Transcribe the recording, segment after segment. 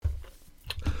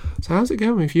So how's it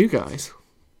going with you guys?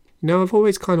 You know, I've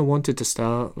always kind of wanted to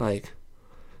start, like,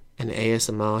 an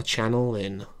ASMR channel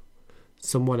in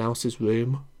someone else's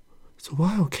room. So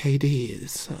while KD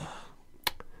is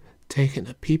taking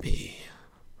a pee-pee,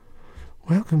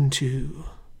 welcome to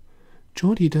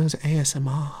Geordie Does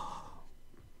ASMR.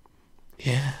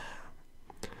 Yeah,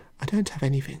 I don't have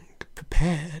anything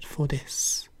prepared for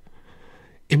this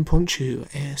impromptu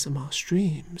ASMR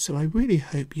stream, so I really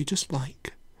hope you just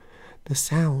like the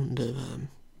sound of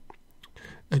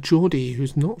a Geordie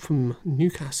who's not from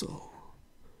Newcastle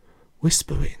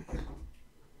whispering.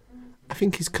 I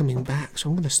think he's coming back, so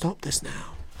I'm going to stop this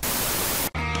now.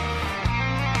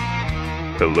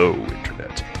 Hello,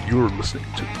 Internet. You're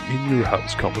listening to the In Your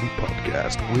House Comedy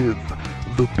Podcast with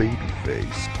the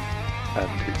Babyface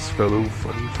and his fellow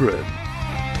funny friend.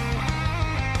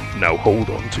 Now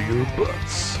hold on to your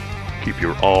butts. Keep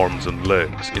your arms and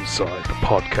legs inside the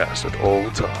podcast at all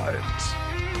times.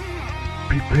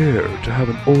 Prepare to have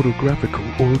an autographical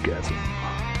orgasm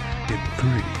in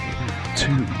 3,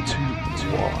 2,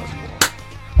 1.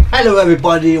 Hello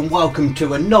everybody and welcome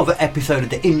to another episode of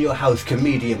the In Your House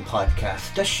Comedian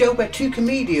Podcast, the show where two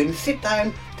comedians sit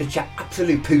down to chat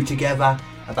absolute poo together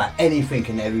about anything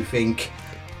and everything.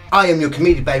 I am your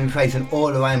comedic babyface and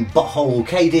all-around butthole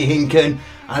KD Hinken,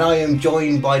 and I am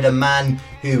joined by the man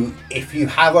who, if you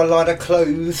have a lot of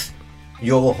clothes,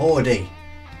 you're a hoardie.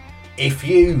 If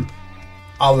you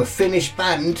are a Finnish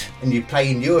band and you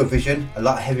play in Eurovision, a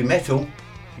lot of heavy metal,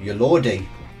 you're lordy.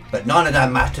 But none of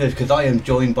that matters because I am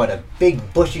joined by the big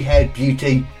bushy-haired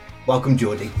beauty. Welcome,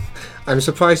 Geordie. I'm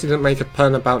surprised you didn't make a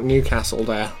pun about Newcastle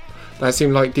there. That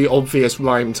seemed like the obvious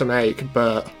rhyme to make,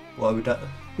 but... Why would that?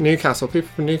 Newcastle, people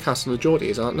from Newcastle are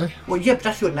Geordies, aren't they? Well, yeah, but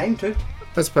that's your name too.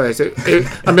 I suppose. I mean,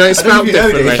 it's spelled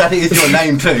differently. That is your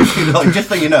name too. Like, just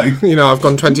so you know. You know, I've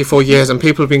gone 24 years and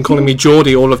people have been calling me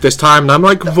Geordie all of this time, and I'm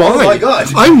like, why? Oh my God.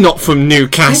 I'm not from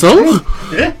Newcastle.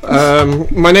 Yeah.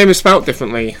 My name is spelled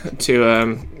differently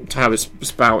to how it's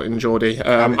spelled in Geordie.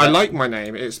 I like my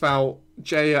name. It's spelled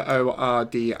Jordi.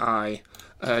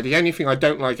 The only thing I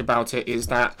don't like about it is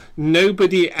that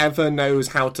nobody ever knows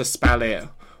how to spell it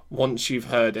once you've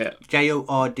heard it.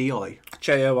 Jordi.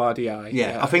 Jordi.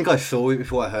 Yeah, I think I saw it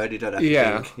before I heard it.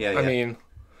 Yeah. I mean,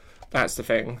 that's the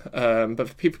thing. But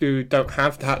for people who don't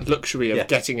have that luxury of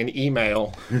getting an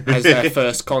email as their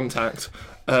first contact,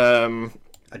 I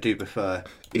do prefer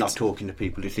not talking to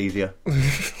people. It's easier.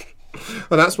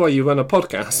 Well, that's why you run a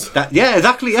podcast. Yeah,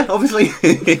 exactly. Yeah, obviously.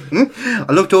 I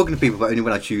love talking to people, but only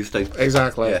when I choose to.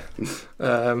 Exactly. Yeah.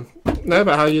 No,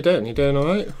 but how are you doing? You doing all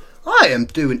right? I am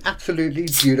doing absolutely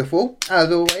beautiful,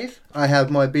 as always. I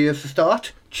have my beers to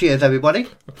start. Cheers, everybody.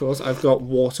 Of course, I've got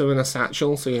water in a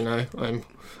satchel, so you know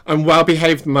I'm well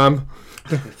behaved, mum.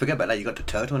 Forget about that. You got the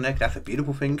turtleneck. That's a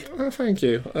beautiful thing. Oh, thank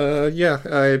you.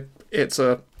 It's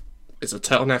a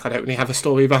turtleneck. I don't really have a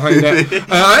story behind it.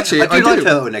 Actually, I do like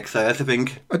turtlenecks, though. That's a thing.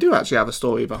 I do actually have a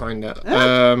story behind it.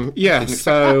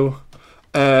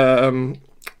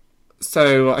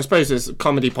 So I suppose as a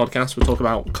comedy podcast, we'll talk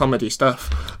about comedy stuff.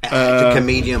 It's a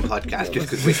comedian podcast, just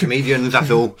because we're comedians,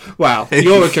 that's all. Well,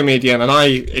 you're a comedian and I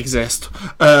exist.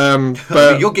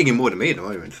 But you're gigging more than me at the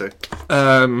moment, so.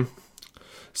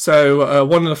 So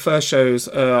one of the first shows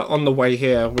on the way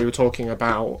here, we were talking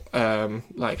about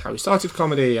like how we started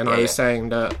comedy, and I was saying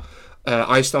that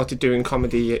I started doing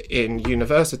comedy in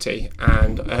university,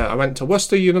 and I went to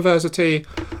Worcester University,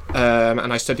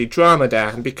 and I studied drama there,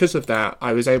 and because of that,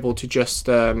 I was able to just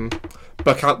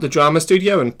book out the drama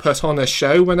studio and put on a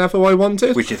show whenever I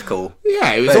wanted. Which is cool.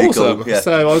 Yeah, it was Very awesome. cool, yeah.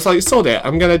 So I was like, sod it,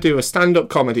 I'm going to do a stand-up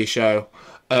comedy show.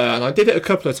 And I did it a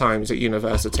couple of times at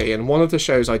university, and one of the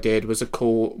shows I did was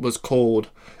called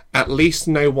At Least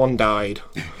No One Died.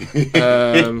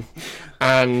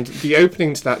 And the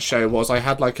opening to that show was I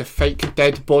had like a fake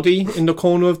dead body in the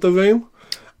corner of the room,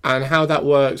 and how that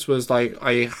works was like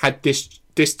I had this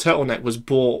turtleneck was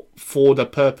bought for the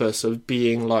purpose of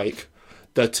being like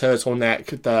the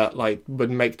turtleneck that like would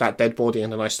make that dead body,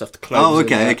 and then I stuffed clothes. Oh,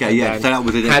 okay, yeah. So that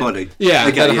was a dead body. Yeah,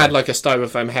 okay, then I had like a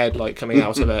styrofoam head like coming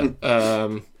out of it.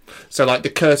 So like the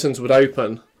curtains would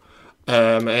open.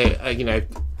 You know,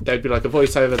 there'd be like a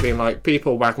voiceover being like,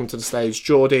 "People, welcome to the stage,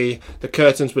 Geordie." The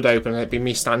curtains would open, and it'd be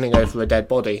me standing over a dead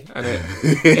body, and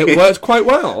it worked quite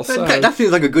well. So. That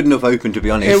feels like a good enough open, to be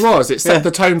honest. It was. It set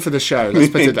the tone for the show. Let's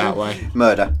put it that way.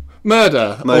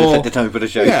 Murder Or, set the tone for the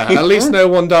show. Yeah, at least no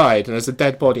one died, and there's a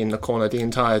dead body in the corner the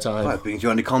entire time. Well, it brings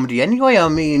you on to comedy anyway. I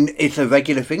mean, it's a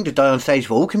regular thing to die on stage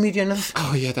for all comedians.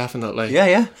 Oh yeah, definitely.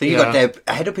 Yeah. So you got there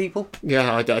ahead of people.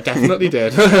 Yeah, I definitely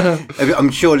did. I'm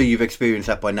surely you've experienced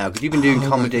that by now because you've been doing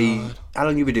comedy. How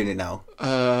long have you been doing it now?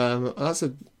 That's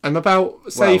I'm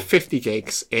about, say, Well, 50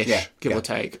 gigs-ish, yeah, give yeah. or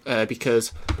take,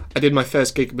 because I did my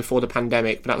first gig before the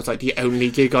pandemic, but that was like the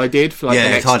only gig I did for like the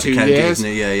it's next hard 2 to count it, years.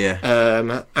 isn't it?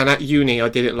 Yeah. And at uni, I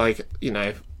did it like, you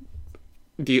know,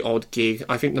 the odd gig.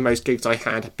 I think the most gigs I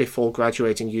had before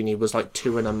graduating uni was like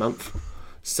 2 in a month.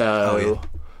 So,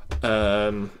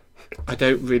 I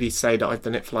don't really say that I've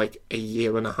done it for like a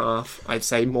year and a half. I'd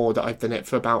say more that I've done it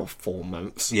for about 4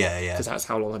 months. Yeah. Because that's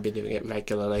how long I've been doing it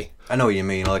regularly. I know what you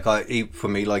mean. Like, for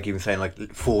me, like even saying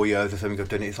like 4 years or something I've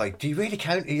done it, it's like, do you really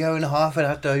count a year and a half of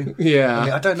that though? Yeah. I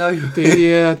mean, I don't know. Do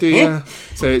you?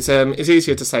 So it's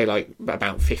easier to say like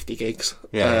about 50 gigs.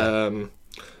 Yeah.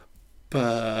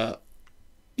 But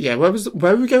yeah, where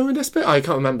are we going with this bit? I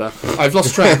can't remember. I've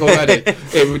lost track already.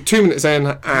 It was 2 minutes in,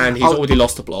 and he's already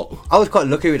lost the plot. I was quite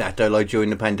lucky with that though, like during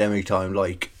the pandemic time,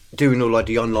 like doing all like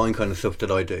the online kind of stuff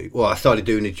that I do. Well, I started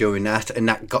doing it during that, and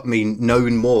that got me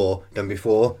known more than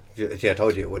before. Yeah, I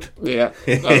told you it would. Yeah.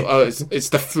 It's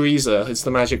the freezer. It's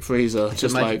the magic freezer.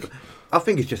 Just like I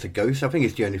think it's just a ghost. I think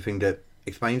it's the only thing that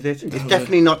explains it. It's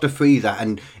definitely not the freezer,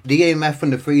 and the EMF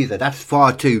from the freezer. That's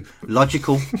far too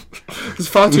logical. it's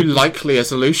far too likely a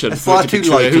solution. It's for it far to be too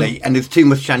true. likely, and there's too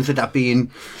much chance of that being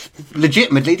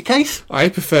legitimately the case. I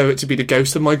prefer it to be the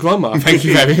ghost of my grandma. Thank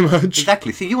you very much.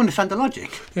 Exactly. So you understand the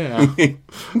logic.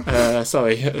 Yeah.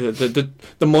 Sorry. The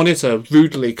monitor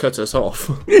rudely cut us off.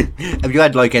 Have you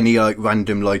had like any like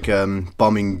random like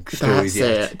bombing stories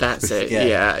yet? That's it.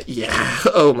 Yeah.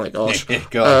 Oh my gosh.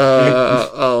 Go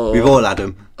on. We've all had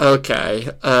them. Okay.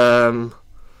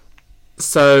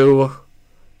 So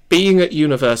being at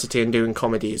university and doing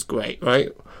comedy is great,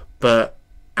 right? But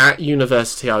at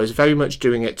university, I was very much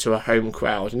doing it to a home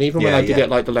crowd, and even when I did it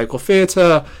like the local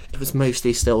theatre, it was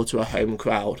mostly still to a home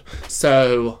crowd.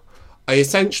 So I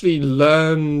essentially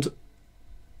learned.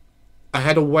 I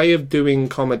had a way of doing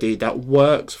comedy that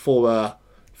works for a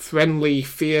friendly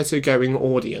theatre-going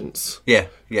audience. Yeah.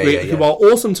 Who are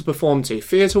awesome to perform to.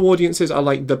 Theatre audiences are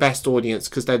like the best audience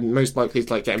because they're most likely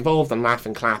to like get involved and laugh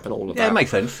and clap and all of that. Yeah, it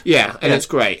makes sense. Yeah, and it's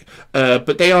great.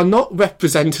 But they are not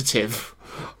representative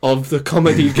of the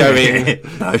comedy-going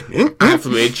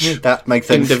average that makes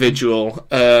sense. individual.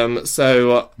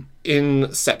 So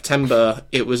in September,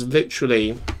 it was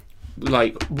literally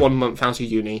like 1 month out of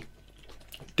uni,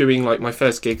 doing like my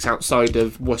first gigs outside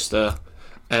of Worcester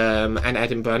and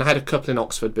Edinburgh, and I had a couple in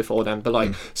Oxford before then, but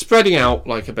like spreading out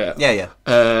like a bit. Yeah.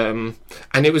 And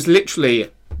it was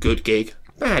literally good gig,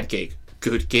 bad gig,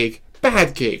 good gig,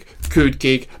 bad gig, good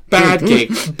gig, bad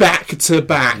gig, back to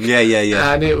back.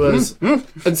 Yeah. And it was,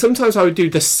 and sometimes I would do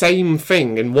the same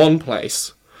thing in one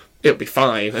place, it'll be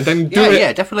fine, and then do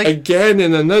it definitely again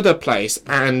in another place,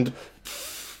 and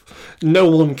no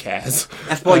one cares.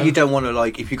 That's why you don't want to,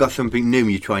 like, if you got something new and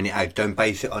you're trying it out, don't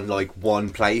base it on like one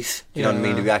place. You know what I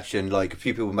mean? The reaction, like, a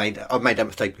few people I've made that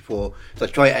mistake before, so I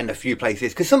try it in a few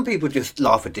places because some people just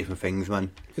laugh at different things,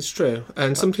 man. It's true,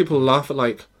 and some people laugh at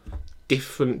like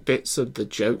different bits of the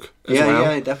joke as well.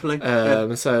 Yeah,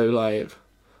 definitely. So like,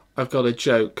 I've got a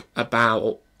joke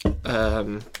about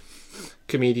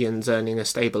comedians earning a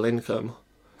stable income.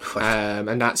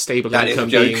 And that stable income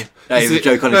being... That is a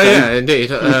joke on its own. Yeah, indeed.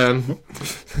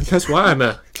 That's why I'm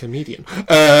a comedian.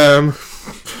 I'm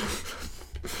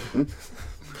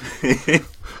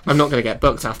not going to get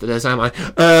booked after this, am I?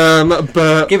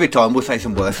 But give it time, we'll say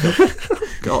some worse stuff.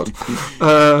 God.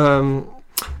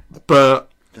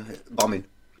 But... Bombing.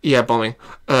 Yeah, bombing.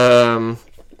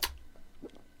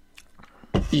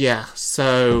 Yeah,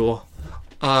 so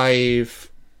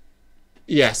I've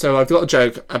got a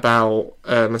joke about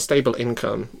a stable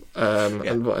income,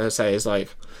 and what I say is like,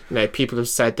 you know, people have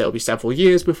said that it'll be several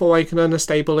years before I can earn a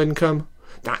stable income.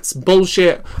 That's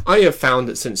bullshit. I have found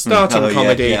that since starting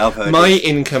comedy, my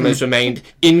income has remained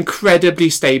incredibly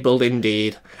stable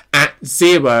indeed, at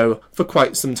 0 for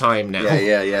quite some time now.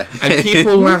 Yeah. And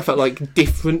people laugh at like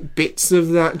different bits of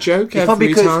that joke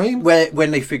every time.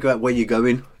 When they figure out where you're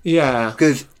going. Yeah.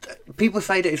 Because people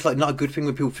say that it's like not a good thing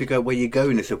when people figure out where you're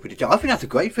going and stuff with the joke. I think that's a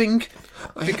great thing,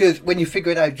 because when you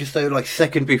figure it out just so like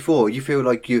second before, you feel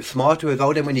like you're smarter as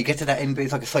well. Then when you get to that end bit,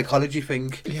 it's like a psychology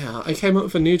thing. Yeah, I came up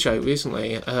with a new joke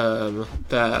recently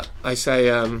that I say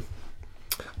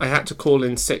I had to call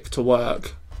in sick to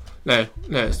work. No,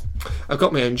 I've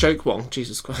got my own joke wrong.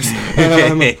 Jesus Christ.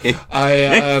 I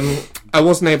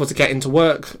wasn't able to get into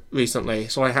work recently,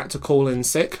 so I had to call in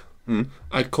sick.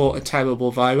 I'd caught a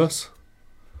terrible virus.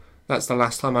 That's the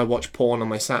last time I watched porn on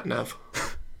my sat nav.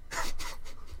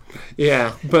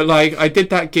 Yeah, but like I did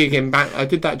that joke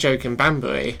in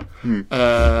Banbury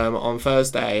on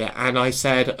Thursday, and I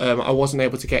said I wasn't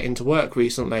able to get into work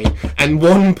recently, and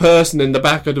one person in the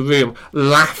back of the room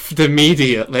laughed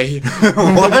immediately.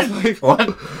 What?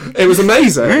 What? It was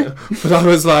amazing, but I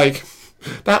was like,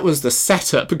 that was the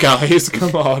setup, guys.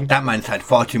 Come on. That man's had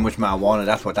far too much marijuana.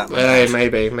 That's what that man had.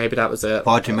 Maybe that was it.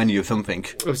 Far too many of something.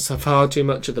 It was far too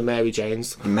much of the Mary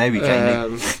Janes. Maybe,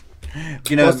 Jamie. You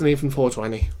It know, wasn't even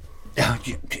 420. I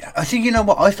think, you know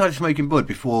what, I started smoking bud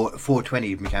before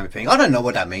 420 became a thing. I don't know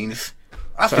what that means.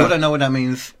 I still don't know what that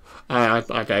means. I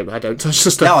don't touch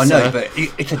the stuff. No, I know, so. but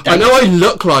it's a I know I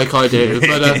look like I do,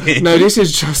 but no, this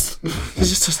is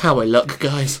just how I look,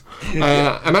 guys.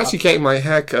 I'm actually getting my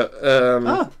hair cut.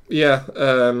 Yeah.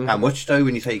 How much though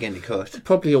when you say you're getting it cut?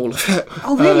 Probably all of it.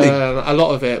 Oh, really? A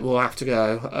lot of it will have to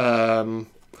go.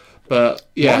 But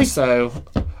yeah, Why? so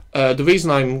the reason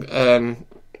I'm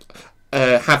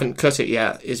haven't cut it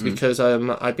yet is because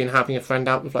I've been having a friend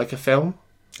out with like a film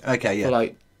Okay, yeah. for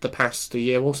like the past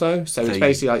year or so. So it's you-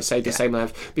 basically like Save the Same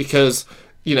Length, because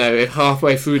you know if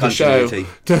halfway through the show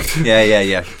Continuity.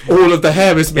 Yeah. all of the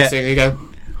hair is missing, you go,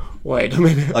 wait a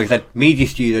minute. Like I said, media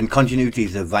student, continuity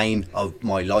is the vein of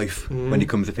my life when it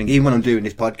comes to things. Even when I'm doing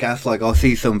this podcast, like I'll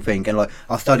see something and like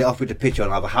I'll start it off with the picture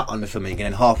and I'll have a hat on or something, and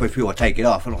then halfway through I'll take it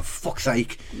off and I'm like, fuck's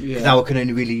sake, because now I can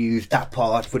only really use that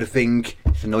part for the thing.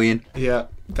 It's annoying. Yeah,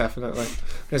 definitely.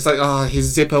 It's like, oh, his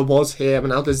zipper was here, and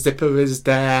now the zipper is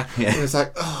there. Yeah. And it's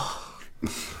like, oh,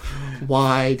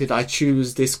 why did I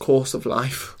choose this course of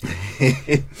life?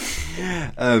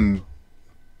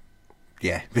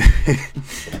 Yeah.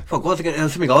 Fuck, what was I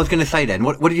something I was going to say then?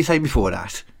 What did you say before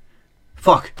that?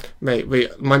 Fuck. Mate,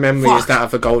 my memory is that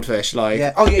of a goldfish. Like,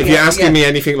 Yeah. Oh, yeah, if yeah, you're asking yeah. me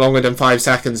anything longer than 5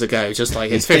 seconds ago, just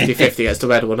like it's 50-50 as to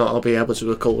whether or not I'll be able to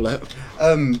recall it.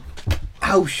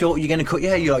 How short are you going to cut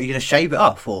your hair? You're going to shave it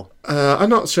off, or? I'm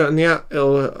not certain yet.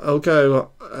 It'll go.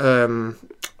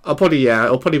 It'll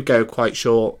probably go quite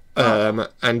short.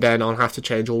 And then I'll have to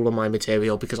change all of my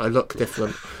material because I look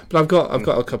different. But I've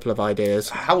got a couple of ideas.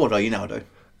 How old are you now,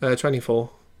 though? 24.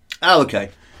 Oh,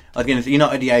 okay. I was going to say, you're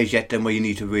not at the age yet then where you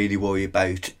need to really worry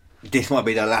about this might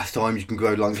be the last time you can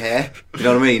grow long hair. You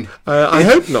know what I mean? I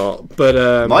hope not,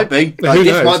 but Might be. who Like, this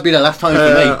knows? might be the last time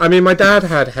for me. I mean, my dad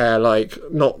had hair like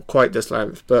not quite this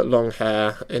length, but long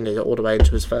hair all the way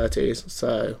into his 30s.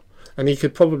 So, and he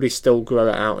could probably still grow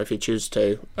it out if he chose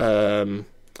to.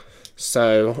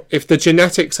 So, if the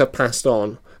genetics are passed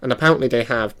on, and apparently they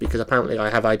have, because apparently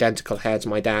I have identical hair to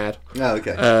my dad. Oh,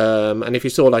 okay. And if you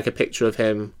saw like a picture of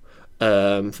him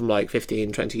from like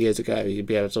 15, 20 years ago, you'd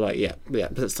be able to like, yeah,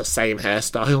 it's the same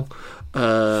hairstyle.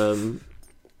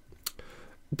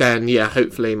 Then yeah,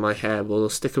 hopefully my hair will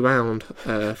stick around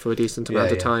for a decent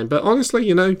amount of time. But honestly,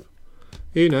 you know,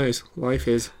 who knows? Life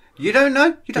is. You don't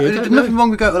know. There's know. nothing wrong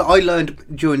with going. I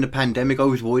learned during the pandemic. I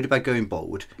was worried about going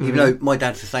bald, even though my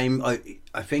dad's the same. I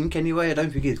think anyway. I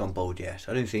don't think he's gone bald yet.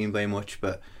 I don't see him very much.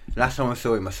 But last time I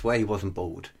saw him, I swear he wasn't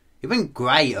bald. He went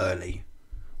grey early,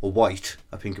 or white.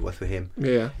 I think it was for him.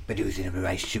 Yeah. But he was in a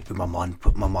relationship with my mum.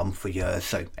 Put my mum for years,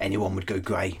 so anyone would go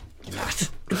grey in that.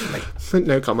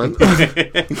 No comment.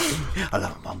 I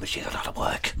love my mum, but she's a lot of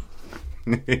work.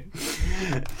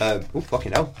 Oh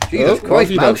fucking hell! Jesus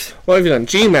Christ, Mouse. What have you done?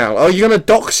 Gmail. Oh, you're gonna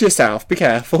dox yourself. Be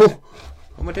careful. What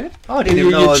am I doing? Oh, I didn't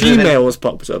even know I Your was doing it. Gmail was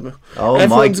popped up. Oh, my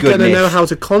Everyone's gonna goodness. know how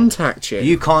to contact you.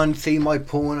 You can't see my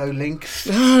porno links.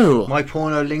 No. My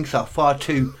porno links are far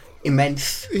too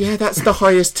immense. Yeah, that's the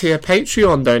highest tier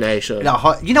Patreon donation.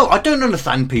 You know, I don't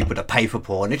understand people that pay for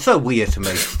porn. It's so weird to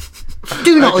me. I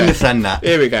do not understand that.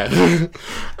 Here we go.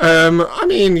 I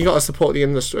mean, you got to support the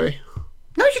industry.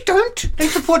 No, you don't. They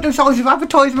support themselves with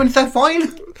advertisements. They're fine.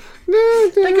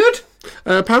 They're good.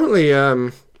 Apparently,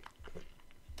 I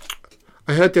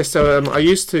heard this. So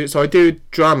I do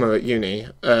drama at uni,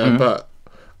 but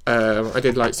I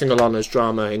did like single honours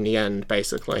drama in the end,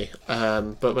 basically.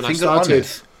 But when I started,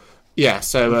 Honours? yeah.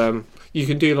 So you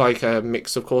can do like a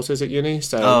mix of courses at uni.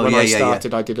 So when yeah, I yeah,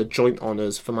 started, I did a joint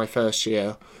honours for my first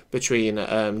year between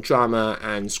drama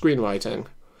and screenwriting.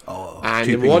 Oh, And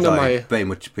two in things one of I my very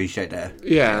much appreciate that.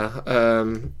 yeah,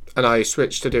 and I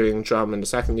switched to doing drama in the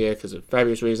second year because of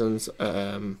various reasons.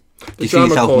 The You see drama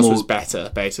yourself course more- was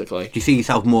better, basically. Do you see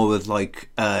yourself more as like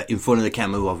in front of the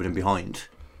camera rather than behind?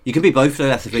 You can be both, though.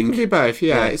 That's the You can thing. do both,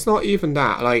 yeah. Yeah. It's not even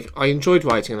that. Like, I enjoyed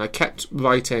writing, and I kept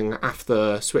writing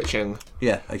after switching.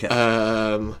 Yeah.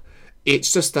 Okay.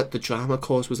 It's just that the drama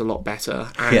course was a lot better,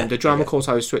 and Yeah, the drama yeah. course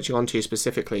I was switching onto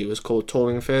specifically was called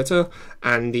Touring Theatre,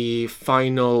 and the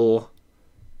final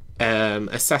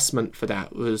assessment for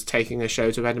that was taking a show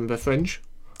to Edinburgh Fringe.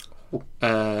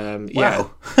 Yeah,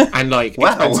 and like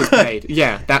Wow. expenses paid.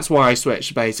 Yeah, that's why I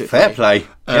switched basically. Fair play.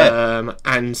 Yeah.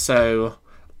 And so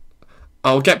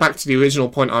I'll get back to the original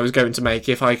point I was going to make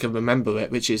if I can remember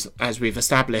it, which is, as we've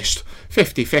established,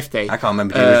 50-50. I can't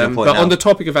remember the original point But now. on the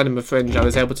topic of Edinburgh Fringe, I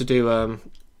was able to do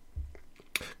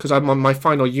because my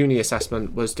final uni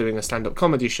assessment was doing a stand-up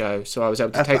comedy show, so I was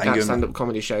able to take that stand-up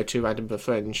comedy show to Edinburgh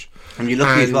Fringe. And you're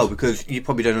lucky as well, because you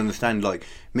probably don't understand, like,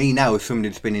 me now, as somebody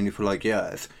that's been in it for, like,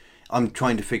 years, I'm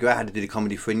trying to figure out how to do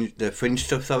the fringe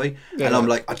stuff, sorry. Yeah. And I'm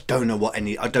like, I don't know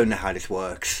how this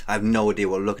works. I have no idea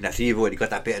what I'm looking at. So you've already got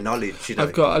that bit of knowledge, you know.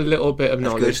 I've got a little bit of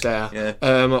knowledge good. there.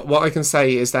 Yeah. What I can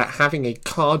say is that having a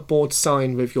cardboard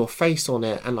sign with your face on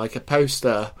it and like a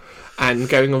poster and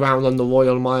going around on the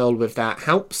Royal Mile with that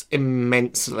helps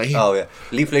immensely. Oh, yeah.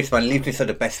 Leaflets, man. Leaflets are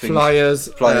the best things. Flyers.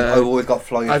 I've always got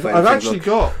flyers. I've actually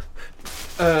got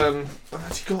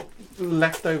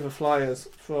leftover flyers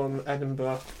from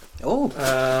Edinburgh. Oh.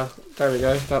 There we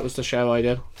go. That was the show I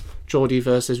did. Geordie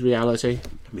versus reality.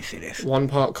 Let me see this. 1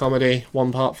 part comedy,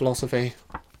 1 part philosophy.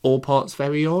 All parts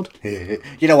very odd. You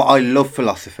know what? I love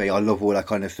philosophy. I love all that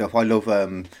kind of stuff. I love,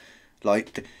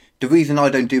 like... The reason I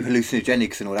don't do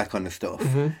hallucinogenics and all that kind of stuff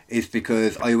is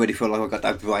because I already feel like I've got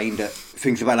that brain that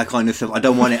thinks about that kind of stuff. I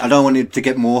don't want it to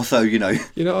get more so, you know.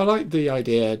 You know, I like the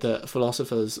idea that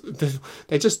philosophers,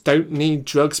 they just don't need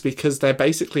drugs because they're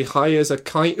basically high as a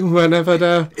kite whenever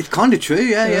they're... It's kind of true,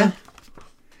 yeah.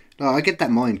 No, I get that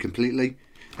mind completely.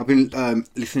 I've been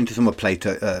listening to some of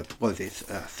Plato.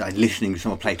 Listening to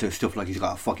some of Plato's stuff like he's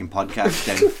got a fucking podcast.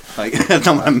 Then, like, that's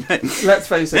not what I meant. Let's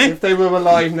face it, if they were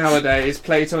alive nowadays,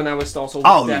 Plato and Aristotle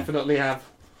would definitely have...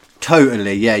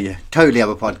 Totally, yeah. Totally have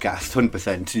a podcast,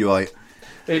 100%, you're right.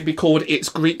 It'd be called It's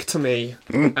Greek to Me,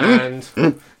 and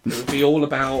it would be all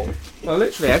about, well,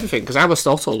 literally everything, because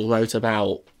Aristotle wrote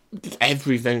about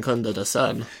everything under the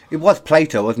sun. It was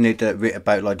Plato, wasn't it, that wrote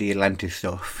about like the Atlantis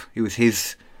stuff? It was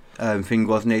his... thing,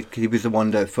 wasn't it? 'Cause he was the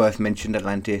one that first mentioned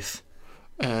Atlantis.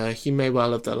 He may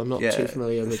well have done. I'm not too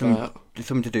familiar with that.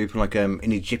 Something to do with like an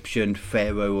Egyptian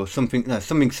pharaoh or something. No,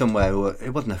 something somewhere. Or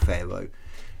it wasn't a pharaoh.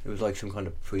 It was like some kind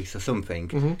of priest or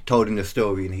something. Told him the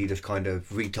story, and he just kind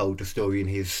of retold the story in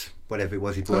his whatever it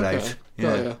was he brought out.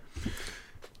 Yeah.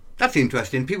 That's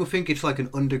interesting. People think it's like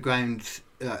an underground.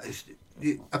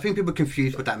 I think people are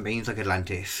confused what that means, like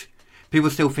Atlantis. People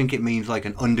still think it means like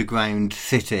an underground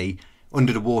city.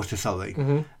 Under the water, sorry.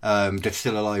 That's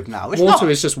still alive now. It's Water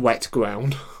not. is just wet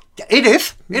ground. It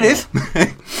is.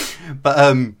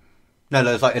 But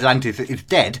no, it's like Atlantis. It's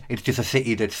dead. It's just a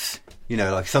city that's, you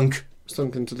know, like sunk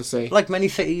into the sea. Like many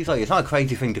cities, like it's not a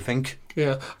crazy thing to think.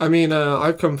 Yeah, I mean,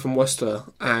 I've come from Worcester,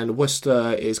 and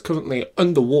Worcester is currently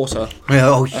underwater. Yeah,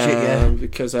 oh shit, yeah.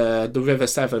 Because the River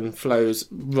Severn flows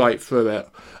right through it,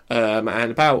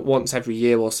 and about once every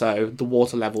year or so, the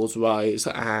water levels rise,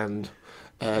 and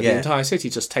the entire city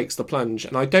just takes the plunge.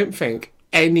 And I don't think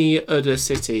any other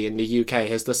city in the UK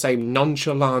has the same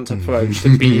nonchalant approach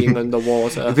to being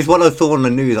underwater. If it's what I saw on the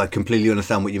news, I completely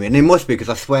understand what you mean. It must be, because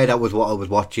I swear that was what I was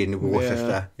watching in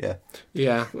Worcester. Yeah.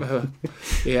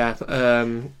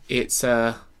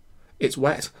 It's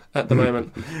wet at the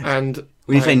moment, and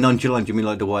when you say nonchalant, you mean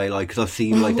like the way, like, because I've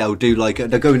seen like they'll do like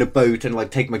they'll go in a boat and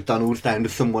like take McDonald's down to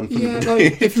someone.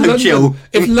 Like if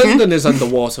London is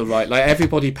underwater, right? Like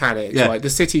everybody panics. Right, the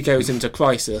city goes into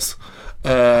crisis.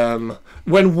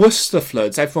 When Worcester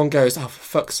floods, everyone goes, "Oh, for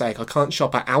fuck's sake, I can't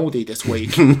shop at Aldi this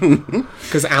week,"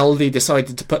 because Aldi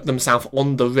decided to put themselves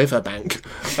on the riverbank.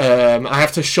 I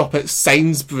have to shop at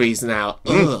Sainsbury's now.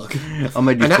 Ugh.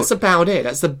 And that's about it.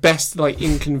 That's the best like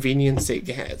inconvenience it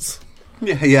gets.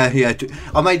 Yeah.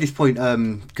 I made this point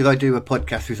because I do a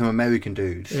podcast with some American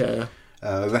dudes. Yeah.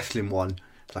 Wrestling one.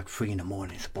 It's like 3 a.m.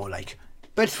 It's more like,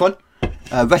 but it's fun.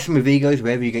 Wrestling with Egos,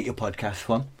 wherever you get your podcast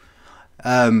from.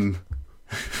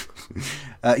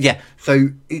 So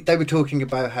they were talking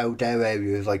about how their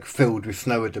area is like filled with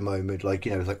snow at the moment, like,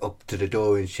 you know, it's like up to the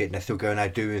door and shit, and they're still going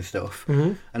out doing stuff.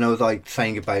 And I was like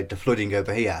saying about the flooding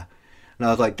over here, and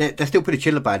I was like, they're still pretty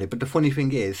chill about it. But the funny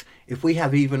thing is, if we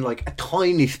have even like a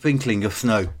tiny sprinkling of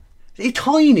snow, a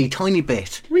tiny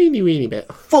bit, really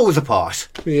bit, falls apart.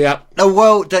 Yeah, the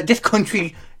world, this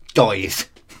country dies.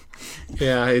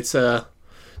 Yeah, it's the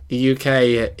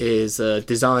UK is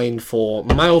designed for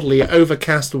mildly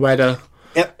overcast weather.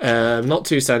 Yep. Not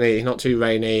too sunny, not too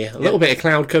rainy. A little bit of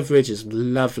cloud coverage is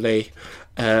lovely.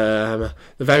 The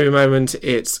very moment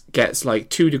it gets like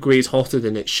 2 degrees hotter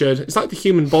than it should. It's like the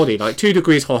human body, like 2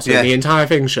 degrees hotter and the entire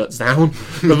thing shuts down.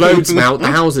 The roads melt, the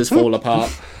houses fall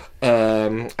apart.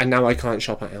 And now I can't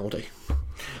shop at Aldi.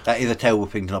 That is a terrible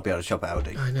thing to not be able to shop at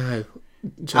Aldi. I know.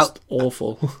 just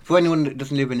awful. For anyone that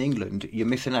doesn't live in England, you're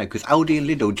missing out, because Aldi and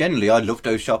Lidl, generally, I love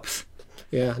those shops.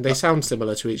 Yeah, they sound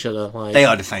similar to each other. Like They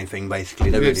are the same thing,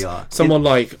 basically. They really are. Someone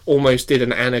like almost did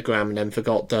an anagram and then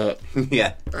forgot that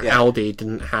Yeah. Aldi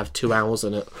didn't have 2 hours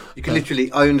in it. You can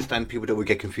literally... I understand people that would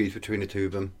get confused between the two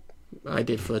of them. I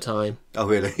did for a time. Oh,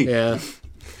 really? Yeah.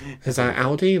 Is that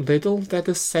Aldi, Lidl? They're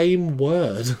the same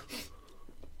word.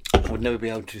 I would never be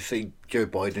able to see Joe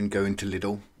Biden go into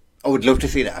Lidl. I would love to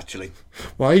see that, actually.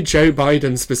 Why Joe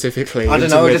Biden specifically? I don't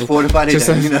into know, I Lidl? just thought about it Just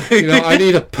then, you know, I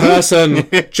need a person,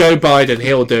 Joe Biden,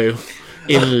 he'll do,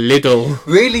 in Lidl.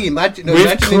 Really? Imagine... No, With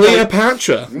imagine him, like-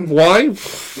 Cleopatra. Why?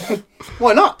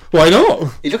 Why not? Why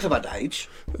not? He looks about that age.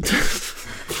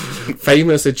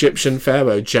 Famous Egyptian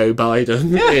pharaoh Joe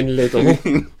Biden in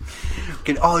Lidl.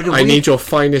 I need your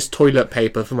finest toilet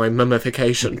paper for my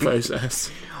mummification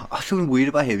process. Something weird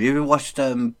about him. You ever watched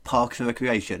Parks and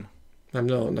Recreation? I'm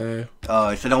not, no.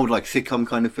 It's an old like sitcom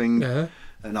kind of thing. Yeah.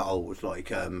 Not old, it's like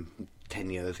 10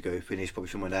 years ago, finished, probably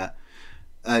something like that.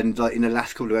 And like in the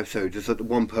last couple of episodes, there's like the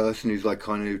one person who's like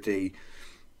kind of the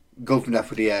governor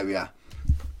for the area.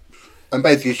 And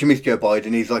basically, she meets Joe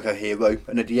Biden. He's like her hero,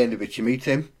 and at the end of it, she meets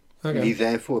him, and he's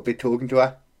there for a bit talking to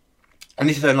her. And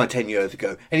this is only like 10 years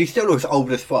ago, and he still looks old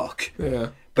as fuck. Yeah.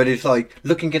 But it's like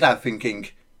looking at that, thinking,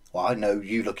 well, I know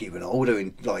you look even older,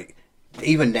 and like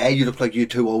even there, you look like you're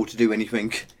too old to do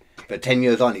anything. But 10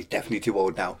 years on, he's definitely too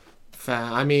old now. Fair.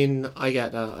 I mean, I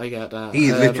get that. He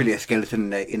is literally a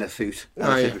skeleton in a suit. As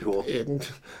I said before.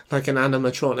 Like an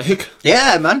animatronic.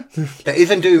 Yeah, man. That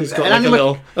isn't doing. He's got like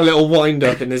a little wind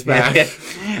up in his back.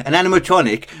 An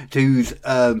animatronic whose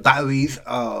batteries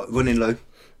are running low.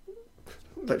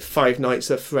 Like Five Nights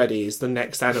at Freddy's, the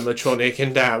next animatronic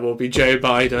in there will be Joe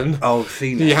Biden. Oh, I've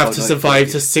seen that. You have to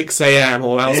survive to 6 a.m.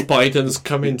 or else Biden's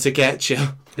coming to get you.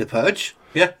 The Purge?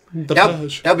 Yeah. The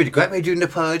Purge. That would be the great way of doing The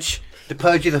Purge. The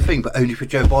Purge is a thing, but only for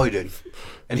Joe Biden.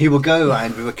 And he will go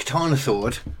around with a katana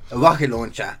sword, a rocket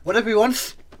launcher, whatever he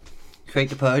wants. Create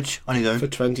The Purge on his own. For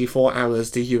 24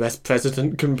 hours, the US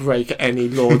president can break any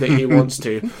law that he wants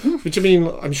to. Which, I mean,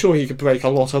 I'm sure he could break a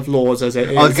lot of laws as it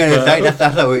is. I was going to say,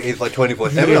 that's how it is, like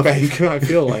 24/7. I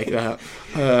feel like that.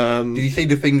 Did you see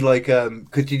the thing like,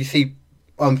 because did you see,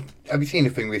 have you seen the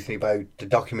thing recently about the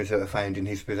documents that were found in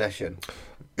his possession?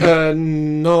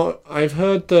 No, I've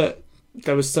heard that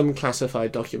there was some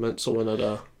classified documents or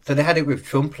another. So they had it with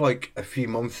Trump like a few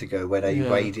months ago where they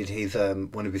raided his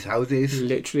one of his houses.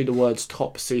 Literally the words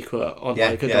top secret on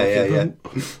like a document.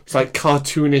 Yeah. It's like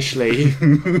cartoonishly.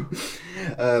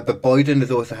 But Biden has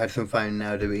also had some found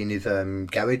now that are in his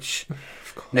garage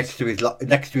next to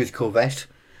his Corvette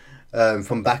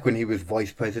from back when he was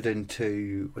vice president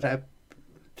to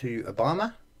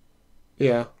Obama.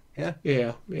 Yeah.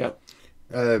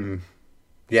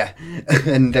 Yeah,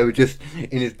 and they were just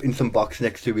in some box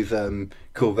next to his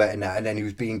Corvette and that, and then he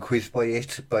was being quizzed by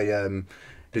the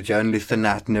journalist and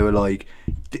that, and they were like,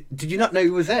 "Did you not know he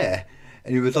was there?"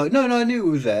 And he was like, "No, I knew he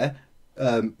was there."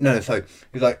 So he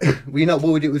was like, "Were you not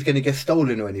worried it was going to get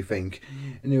stolen or anything?"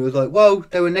 And he was like, "Well,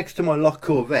 they were next to my locked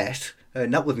Corvette,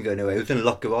 and that wasn't going away. It was in a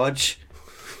locked garage."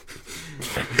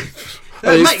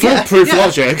 It's foolproof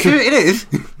logic. It is.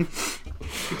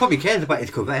 He probably cares about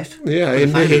his Corvette. Yeah,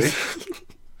 indeed.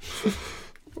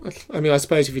 I mean, I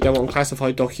suppose if you don't want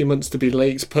classified documents to be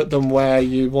leaked, put them where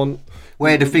you want.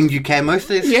 Where the things you care most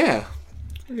is? Yeah.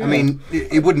 I mean,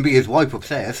 it wouldn't be his wife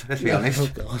upstairs, let's be honest.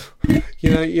 Oh, God.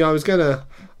 I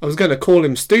was gonna call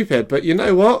him stupid, but you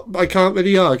know what? I can't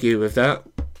really argue with that.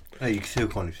 No, you can still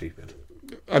call him stupid.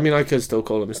 I mean, I could still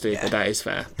call him stupid, that is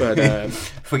fair. But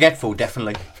forgetful,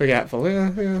 definitely. Forgetful,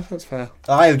 yeah, that's fair.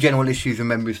 I have general issues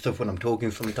remembering stuff when I'm talking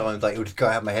sometimes, like it'll just go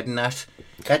out of my head and that.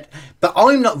 But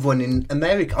I'm not running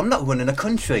America, I'm not running a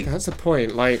country. That's the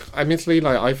point. Like, admittedly,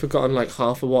 I've forgotten like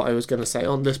half of what I was going to say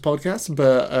on this podcast,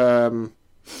 but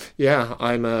yeah,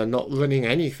 I'm not running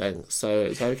anything, so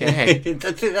it's okay.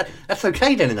 That's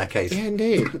okay then in that case. Yeah,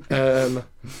 indeed.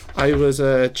 I was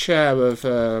a chair of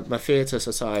my theatre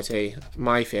society,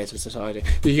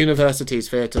 the university's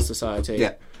theatre society,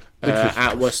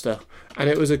 at Worcester, and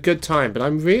it was a good time, but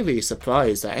I'm really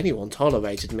surprised that anyone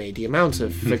tolerated me. The amount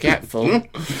of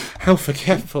how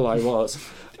forgetful I was.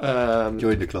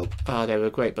 Join the club. They were a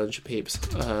great bunch of peeps,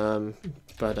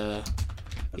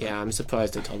 yeah, I'm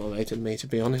surprised they tolerated me, to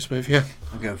be honest with you.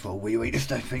 I'm going for a wee this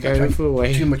day. Going for a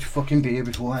wee. Too much fucking beer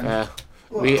beforehand.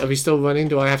 Are we still running?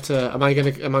 Do I have to? Am I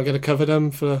gonna cover them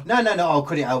for? No. I'll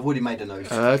cut it out. I've already made a note.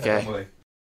 Okay.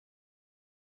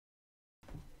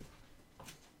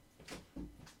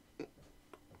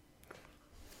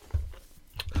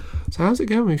 So how's it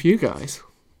going with you guys?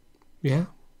 Yeah.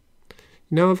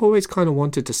 I've always kind of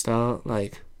wanted to start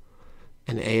like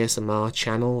an ASMR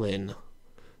channel in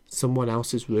someone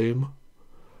else's room.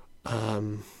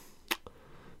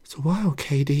 So while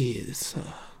KD is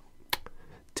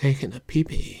taking a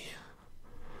pee-pee,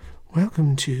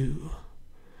 welcome to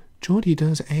Geordie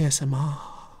Does ASMR.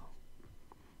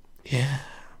 Yeah,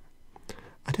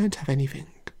 I don't have anything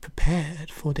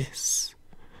prepared for this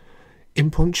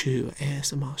impromptu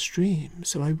ASMR stream,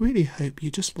 so I really hope you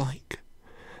just like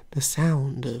the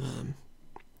sound of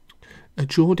a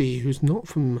Geordie who's not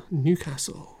from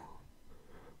Newcastle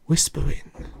whispering.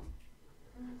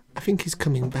 I think he's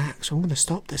coming back, so I'm going to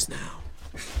stop this now.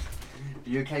 Are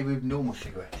you okay with normal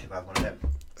cigarettes if I have one of them?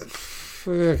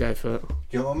 I'll go for it. Do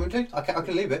you want me to? I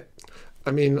can leave it.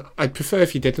 I mean, I'd prefer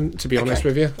if you didn't, to be honest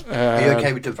with you. Are you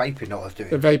okay with the vaping that I was doing?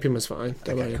 The vaping was fine.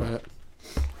 Don't worry about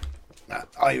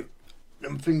it.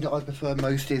 The thing that I prefer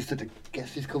most is that the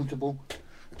guest is comfortable.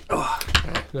 No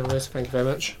worries, thank you very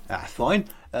much. That's fine.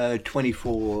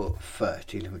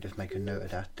 24:30. Let me just make a note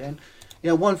of that then. You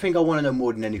know, one thing I want to know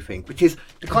more than anything, which is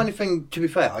the kind of thing, to be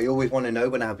fair, I always want to know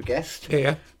when I have a guest.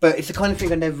 Yeah. But it's the kind of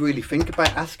thing I never really think about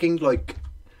asking. Like,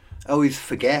 I always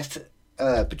forget.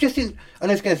 But just in, I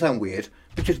know it's going to sound weird,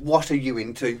 but just what are you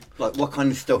into? Like, what kind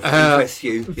of stuff interests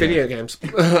you? Video games.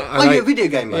 You're a video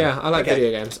gamer? Yeah, I like video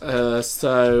games.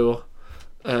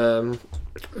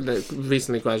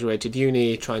 Recently graduated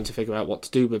uni, trying to figure out what to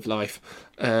do with life.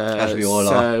 As we all are.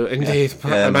 So, indeed,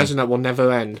 I imagine that will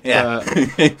never end. Yeah.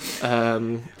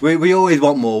 But, we always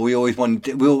want more. I think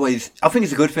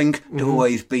it's a good thing to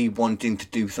always be wanting to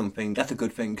do something. That's a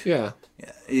good thing. Yeah.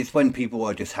 It's when people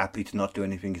are just happy to not do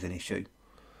anything is an issue.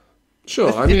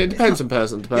 Sure, I mean, it depends on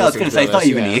person to person. Yeah, I was going to say, it's not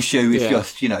even an issue, it's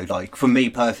just, like, for me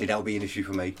personally, that would be an issue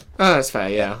for me. Oh, that's fair,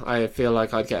 yeah. I feel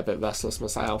like I'd get a bit restless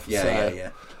myself.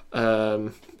 Yeah.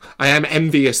 I am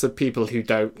envious of people who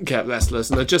don't get restless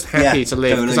and are just happy to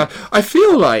live. Totally. I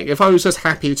feel like if I was just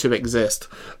happy to exist,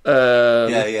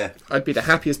 I'd be the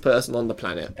happiest person on the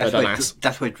planet.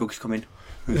 That's where drugs come in.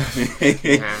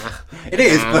 It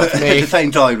is, but at the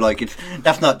same time, like,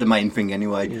 that's not the main thing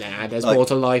anyway. Nah, there's more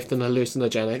to life than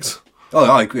hallucinogenics. Oh,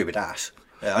 I agree with that.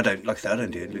 I don't do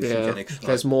hallucinogenics.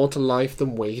 There's more to life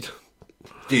than weed.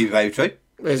 Very true.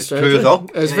 It's true as well.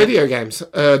 There's video games,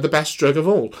 the best drug of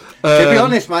all. To be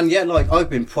honest, man, like, I've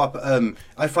been proper.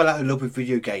 I fell out of love with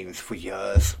video games for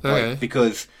years,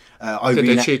 because Did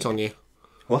they cheat on you?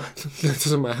 What? It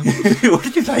doesn't matter. What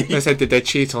did you say? They said, did they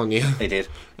cheat on you? They did.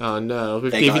 Oh no,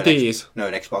 with DVDs? No,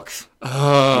 an Xbox.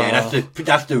 Oh. Yeah,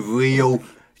 that's the real.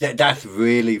 That's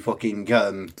really fucking.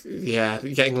 Yeah,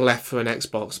 getting left for an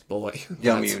Xbox, boy.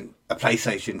 Yeah, I mean, a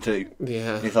PlayStation 2.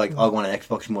 Yeah. It's like, I want an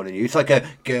Xbox more than you. It's like a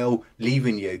girl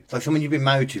leaving you. It's like someone you've been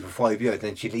married to for 5 years, and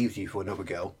then she leaves you for another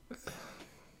girl.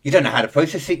 You don't know how to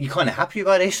process it. You're kind of happy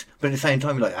about this, but at the same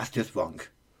time, you're like, that's just wrong.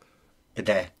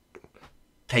 They're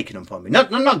taking them from me. Not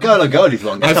girl on girl is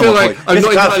wrong. That's I feel like I'm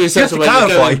not entirely certain where you're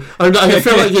going. I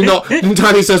feel like you're not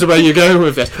entirely certain where you're going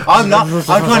with this. I'm not.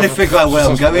 I'm trying to figure out where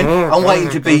I'm going. I'm waiting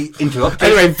to be interrupted.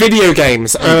 Anyway, video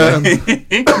games.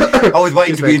 I was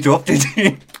waiting to be interrupted.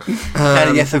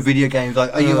 Yes, so video games.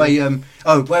 Like, are you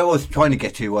where I was trying to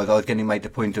get to was I was getting made the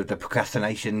point of the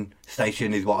procrastination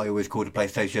station is what I always call the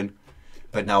PlayStation.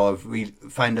 But now I've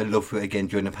found a love for it again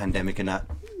during the pandemic and that.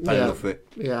 Found a love for it.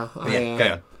 Yeah.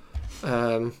 Go on.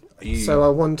 So I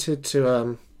wanted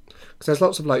to, because there's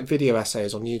lots of like video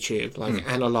essays on YouTube, like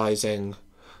analysing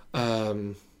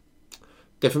different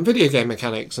video game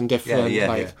mechanics and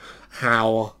different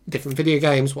how different video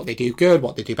games, what they do good,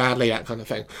 what they do badly, that kind of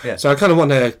thing. Yeah. So I kind of want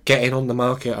to get in on the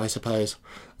market, I suppose.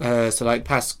 So like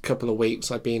past couple of weeks,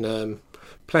 I've been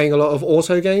playing a lot of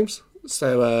auto games.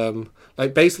 So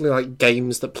like basically like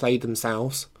games that play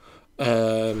themselves.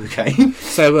 Okay.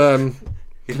 So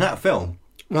isn't that a film?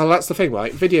 Well, that's the thing,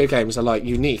 right? Video games are like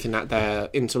unique in that they're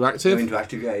interactive. They're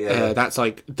interactive, yeah. That's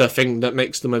like the thing that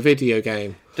makes them a video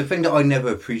game. The thing that I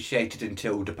never appreciated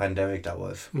until the pandemic, that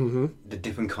was the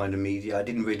different kind of media. I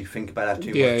didn't really think about that too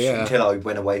much until I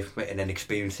went away from it and then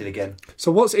experienced it again.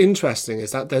 So what's interesting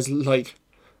is that there's like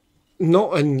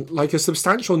a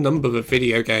substantial number of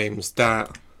video games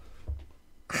that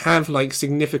have like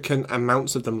significant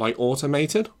amounts of them like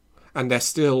automated, and they're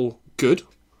still good.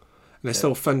 And they're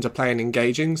still fun to play and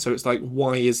engaging, so it's like,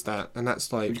 why is that? And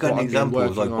that's like, you've got an example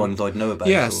of like ones I'd know about.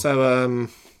 Yeah, so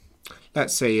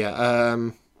let's see.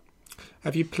 Have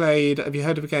you heard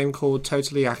of a game called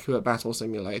Totally Accurate Battle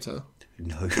Simulator?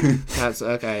 No. That's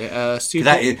okay. Super.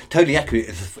 That is totally accurate.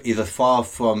 Is as far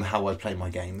from how I play my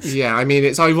games. Yeah, I mean,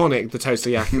 it's ironic, the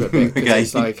totally accurate bit, because Okay.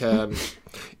 it's like,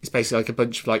 it's basically like a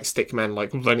bunch of like stick men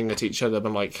like running at each other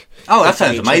and like. Oh, that hitting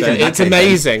sounds each amazing. other. in that It's case, then.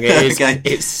 amazing. It is. Okay.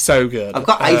 It's so good. I've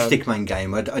got a Stickman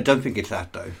game. I don't think it's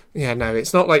that though. Yeah, no,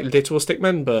 it's not like literal stick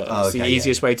men, but it's the okay,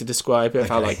 easiest way to describe it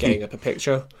without Okay. like getting up a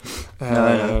picture.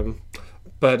 No.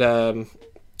 But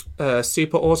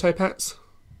Super Autopets.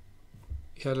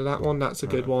 You heard of that one? That's a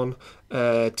good one.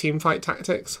 Team Fight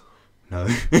Tactics. No.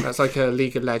 That's like a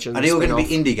League of Legends. Are they all going to be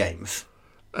spin-off. indie games?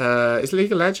 Is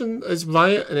League of Legends, is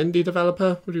Riot an indie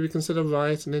developer? Would you consider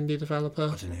Riot an indie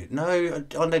developer? I don't know. No,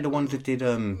 aren't they the ones that did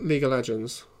League of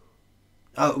Legends.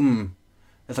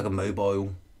 It's like a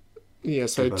mobile. Yeah,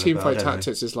 so Developer, Team I Fight don't know.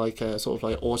 Tactics is like a sort of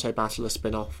like auto battler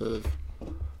spin-off of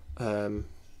an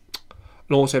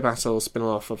auto battle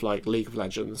spin-off of like League of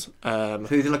Legends. So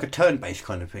is it like a turn-based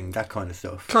kind of thing, that kind of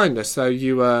stuff? Kind of. So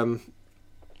you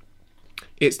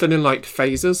it's done in like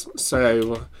phases.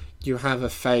 So you have a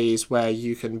phase where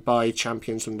you can buy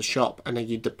champions from the shop, and then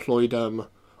you deploy them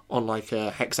on like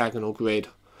a hexagonal grid.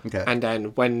 Okay. And then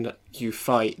when you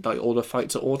fight, like all the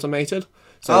fights are automated.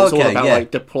 So it's all about like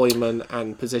deployment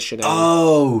and positioning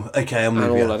Oh, okay, I'm with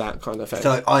and you. all of that kind of thing.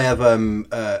 So I have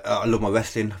I love my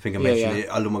wrestling. I think I mentioned yeah. it.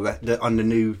 I love my on the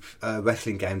new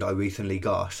wrestling game that I recently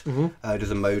got.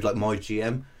 There's a mode like My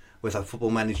GM, where it's like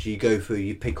Football Manager. You go through,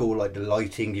 you pick all like the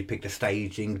lighting, you pick the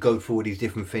staging, go through all these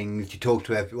different things. You talk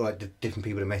to like the different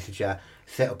people that message you,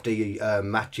 set up the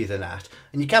matches and that,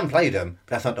 and you can play them.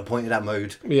 But that's not the point of that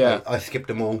mode. Yeah. I skipped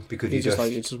them all because you just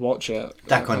watch it.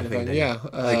 that kind of thing. do you? Yeah.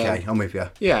 Okay, I'm with you.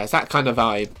 Yeah, it's that kind of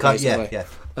vibe. Basically. Yeah.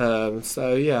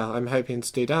 So yeah, I'm hoping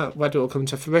to do that. Whether it will come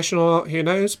to fruition or not, who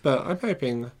knows? But I'm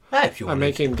hoping. If you want I'm to.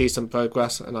 making decent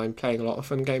progress, and I'm playing a lot of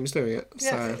fun games doing it. Yeah,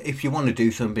 So if you want to do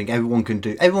something, everyone can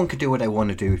do what they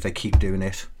want to do if they keep doing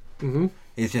it.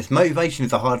 It's just motivation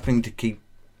is a hard thing to keep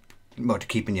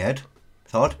in your head.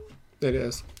 It's hard. it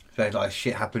is. So like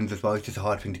shit happens as well. It's just a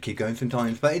hard thing to keep going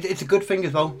sometimes, but it's a good thing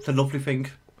as well. It's a lovely thing.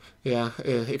 Yeah,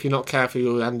 if you're not careful,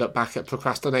 you'll end up back at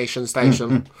procrastination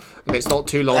station, and it's not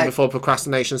too long before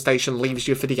procrastination station leaves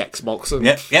you for the Xbox. And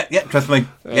Yep. Trust me.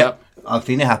 Yep. I've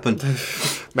seen it happen.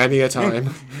 many a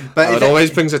time. But it always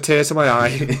brings a tear to my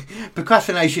eye.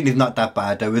 Procrastination is not that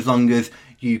bad though, as long as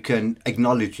you can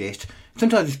acknowledge it.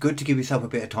 Sometimes it's good to give yourself a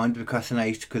bit of time to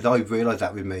procrastinate, because I realise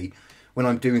that with me. When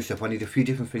I'm doing stuff, I need a few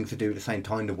different things to do at the same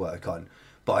time to work on.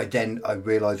 But I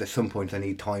realise at some point I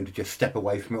need time to just step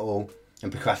away from it all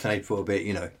and procrastinate for a bit,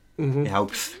 It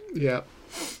helps. Yeah,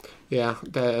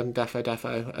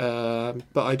 defo.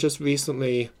 But I just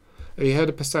recently... Have you heard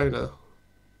of Persona?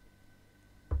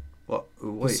 What?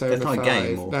 Wait, Persona that's not 5. a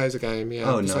game? Or... That is a game, yeah.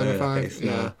 Oh, no, Persona no, 5, okay,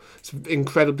 yeah. no. It's an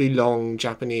incredibly long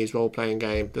Japanese role-playing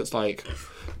game that's like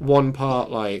one part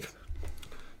like,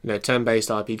 turn-based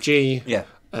RPG. Yeah.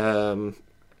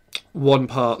 One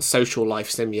part social life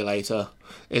simulator.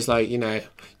 It's like,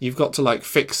 you've got to like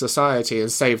fix society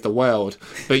and save the world,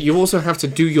 but you also have to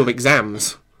do your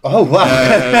exams. Oh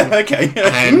wow! Okay.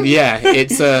 And yeah,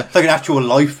 it's like an actual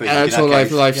life thing. actual life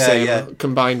sim yeah.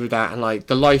 combined with that, and like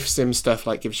the life sim stuff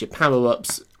like gives you power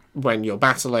ups when you're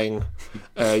battling.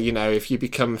 If you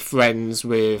become friends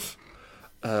with,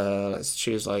 let's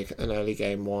choose like an early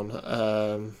game one.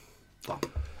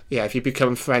 If you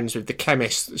become friends with the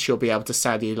chemist, she'll be able to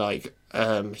sell you like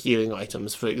healing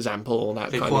items, for example, or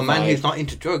that kind For a of man vibe. who's not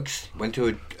into drugs, went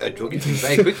to a drug use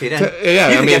very quickly then. Yeah, you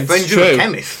I can mean, get friends it's with a true.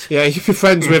 chemist. Yeah, you can be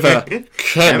friends with a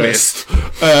chemist.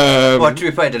 Well, to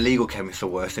be fair, the legal chemists are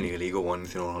worse than the illegal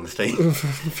ones, in all honesty.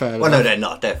 Fair Well, no, enough. they're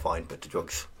not. They're fine, but the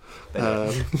drugs.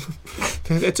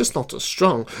 They're just not as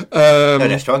strong. No,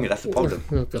 they're stronger. That's the problem.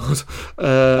 Oh god.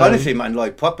 Honestly, man,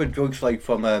 like proper drugs, like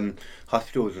from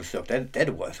hospitals and stuff, they're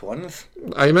the worst ones.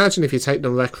 I imagine if you take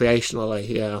them recreationally,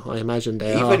 yeah, I imagine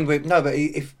they are. Even with but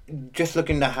if just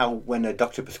looking at how when a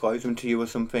doctor prescribes them to you or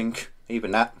something,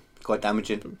 even that quite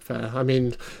damaging. Fair. I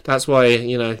mean, that's why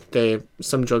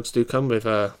some drugs do come with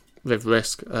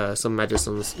risk. Some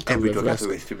medicines come Every with drug has risk.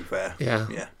 a risk, to be fair. Yeah.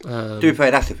 To be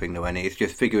fair, that's the thing, though, Annie. It's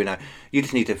just figuring out. You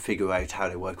just need to figure out how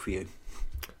they work for you.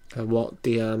 What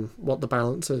the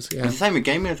balance is. Yeah. It's the same with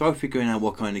gaming as well. Figuring out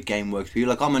what kind of game works for you.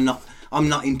 Like I'm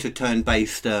not into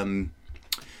turn-based RPGs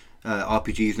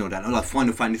and all that. I like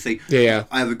Final Fantasy. Yeah.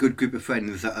 I have a good group of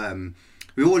friends that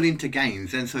we're all into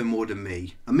games, and so more than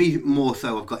me. And me more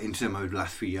so. I've got into them over the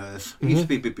last few years. I used to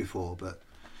be a bit before, but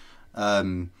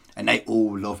and they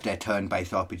all love their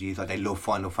turn-based RPGs. Like they love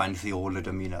Final Fantasy, all of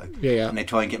them, Yeah. And they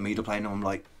try and get me to play, and I'm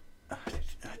like,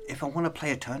 if I want to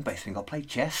play a turn-based thing, I'll play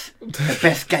chess. The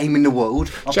best game in the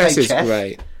world. I'll Chess play is chess.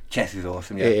 great. Chess is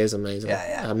awesome, yeah. It is amazing.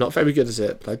 Yeah. I'm not very good at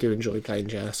it, but I do enjoy playing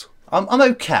chess. I'm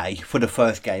okay for the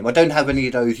first game. I don't have any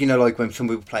of those, like when some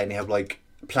people play and they have like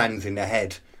plans in their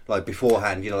head, like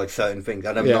beforehand, like certain things.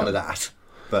 I don't have none of that.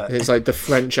 But it's like the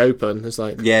French Open. It's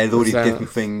like there's all these different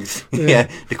things. Yeah,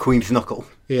 the Queen's Knuckle.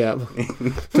 Yeah,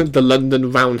 the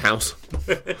London Roundhouse.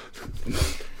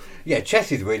 Yeah,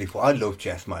 chess is really fun. I love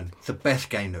chess, man. It's the best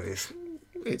game there is.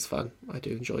 It's fun. I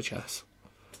do enjoy chess.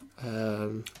 I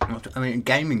mean,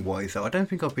 gaming-wise, though, I don't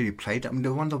think I've really played that. I mean,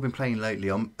 the ones I've been playing lately,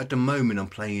 at the moment, I'm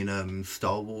playing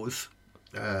Star Wars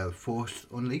Force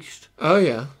Unleashed. Oh,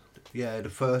 yeah. Yeah, the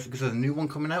first, because there's a new one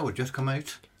coming out, or just come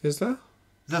out. Is there?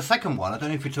 The second one, I don't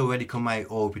know if it's already come out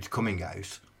or if it's coming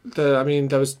out.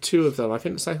 There was 2 of them. I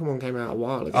think the second one came out a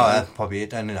while ago. Oh, that's probably it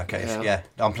then in that case. Yeah,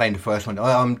 I'm playing the first one.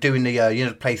 I'm doing the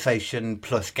the PlayStation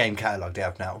Plus game catalogue they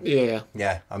have now. Yeah.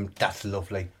 Yeah, that's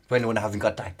lovely. For anyone that hasn't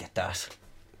got that, get that.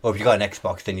 Or if you've got an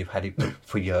Xbox, then you've had it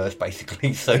for years,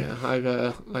 basically. So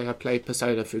yeah, I played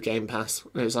Persona through Game Pass.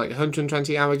 It was like a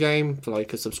 120-hour game for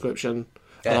like a subscription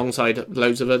alongside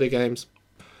loads of other games.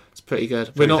 It's pretty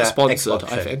good. We're not sponsored,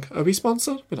 I think. Are we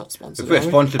sponsored? We're not sponsored. If we're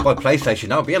sponsored by PlayStation,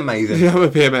 that would be amazing. That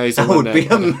would be amazing. That would be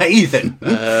amazing.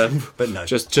 But no.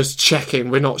 Just checking.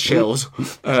 We're not shills.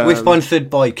 We're sponsored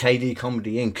by KD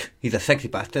Comedy Inc. He's a sexy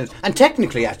bastard. And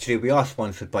technically, actually, we are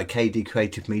sponsored by KD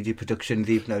Creative Media Productions,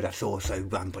 even though that's also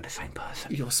run by the same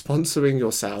person. You're sponsoring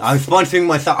yourself. I'm sponsoring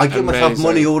myself. I give myself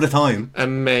money all the time.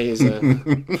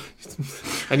 Amazing.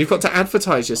 And you've got to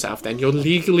advertise yourself then. You're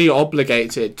legally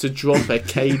obligated to drop a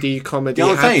KD Comedy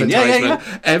advertisement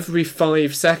every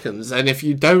 5 seconds. And if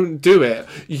you don't do it,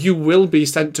 you will be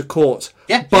sent to court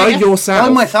by yourself.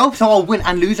 By myself, so I'll win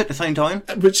and lose at the same time.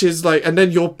 Which is like, and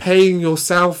then you're paying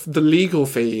yourself the legal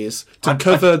fees to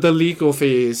cover the legal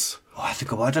fees. Oh, that's a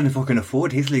good one. I don't know if I can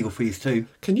afford his legal fees too.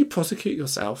 Can you prosecute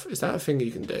yourself? Is that a thing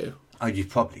you can do? Oh, you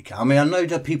probably can. I mean, I know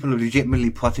that people have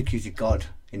legitimately prosecuted God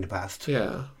in the past.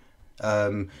 Yeah.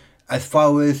 As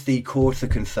far as the courts are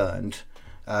concerned,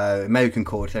 American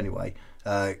courts anyway,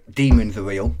 demons are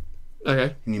real.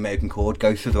 Okay. In the American court,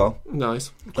 ghosts as well.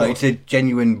 Nice. Like, it's a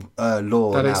genuine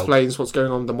law. That now. explains what's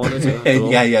going on the monitor.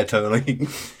 yeah, totally.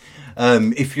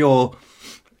 If you're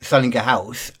selling a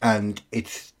house and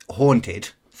it's haunted,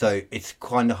 so it's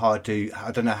kind of hard to,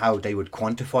 I don't know how they would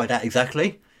quantify that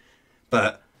exactly,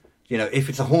 but, if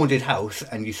it's a haunted house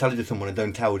and you sell it to someone and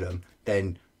don't tell them,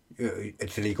 then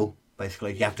it's illegal,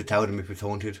 basically. You have to tell them if it's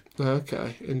haunted.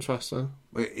 Okay, interesting.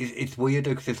 It's weird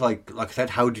because it's like I said,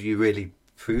 how do you really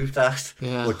prove that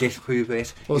or disprove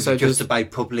it? Also, is it just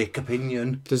about public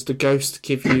opinion? Does the ghost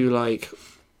give you like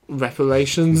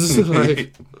reparations?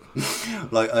 Like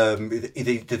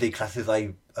do they class as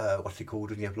what's it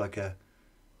called when you have like a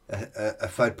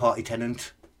third party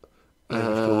tenant?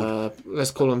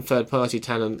 Let's call them third party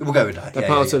tenant. We'll go with that. They're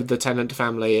part of the Tennant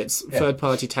family. It's third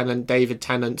party tenant David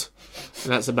Tennant,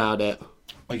 and that's about it.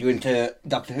 Are you into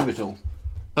Doctor Who at all?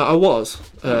 I was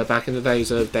back in the days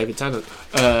of David Tennant.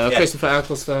 Christopher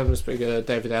Eccleston was pretty good.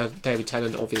 David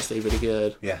Tennant, obviously, really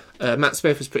good. Yeah. Matt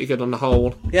Smith was pretty good on the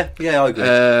whole. Yeah, I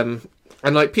agree.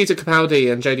 And like Peter Capaldi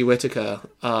and Jodie Whittaker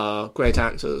are great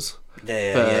actors.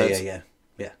 Yeah.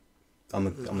 I'm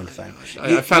the same.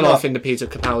 I fell off in the Peter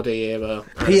Capaldi era.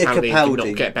 Peter Capaldi Capaldi could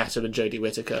not get better than Jodie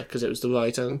Whittaker because it was the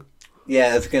writing. Yeah,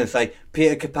 I was going to say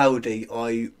Peter Capaldi.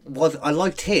 I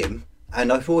liked him,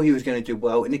 and I thought he was going to do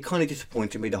well, and it kind of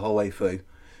disappointed me the whole way through.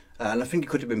 And I think it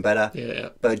could have been better. Yeah.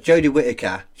 But Jodie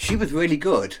Whittaker, she was really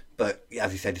good, but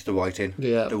as you said, it's the writing.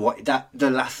 Yeah. The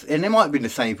last, and it might have been the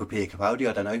same for Peter Capaldi.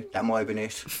 I don't know. That might have been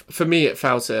it. For me, it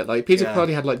felt it. Like Peter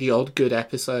Capaldi had like the odd good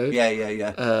episode. Yeah.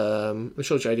 I'm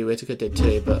sure Jodie Whittaker did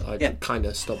too, but I kind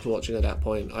of stopped watching at that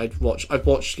point. I've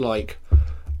watched like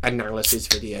analysis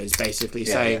videos basically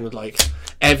saying like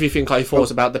everything I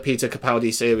thought about the Peter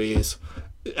Capaldi series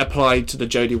applied to the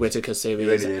Jodie Whittaker series,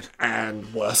 really did.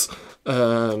 And worse.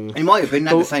 It might have been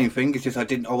the same thing. It's just I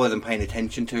wasn't paying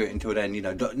attention to it until then.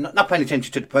 Not paying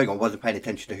attention to the program. I wasn't paying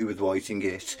attention to who was writing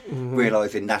it,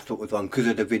 realising that's what was wrong because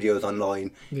of the videos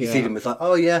online. You see them, it's like,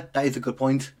 oh yeah, that is a good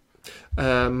point.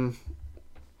 The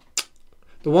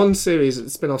one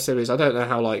series, spin-off series, I don't know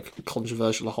how like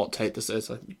controversial a hot take this is.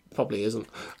 It probably isn't.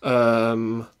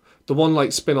 The one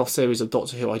like spin-off series of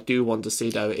Doctor Who I do want to see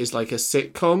though is like a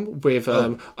sitcom with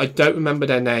I don't remember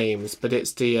their names, but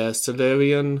it's the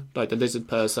Silurian, like the lizard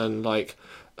person, like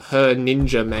her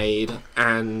ninja maid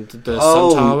and the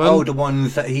Sontaran. Oh, the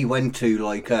ones that he went to,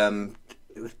 like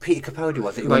it was Peter Capaldi,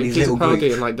 was it? Like Peter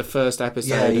Capaldi in like the first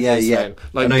episode of this thing.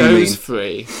 Like those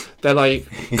three, they're like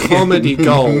comedy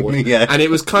gold. And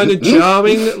it was kind of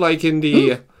jarring like in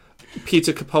the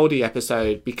Peter Capaldi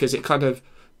episode because it kind of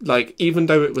like, even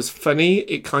though it was funny,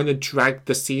 it kind of dragged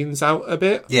the scenes out a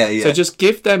bit. Yeah. So just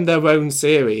give them their own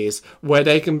series where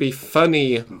they can be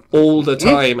funny all the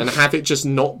time and have it just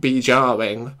not be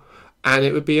jarring, and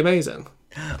it would be amazing.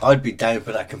 I'd be down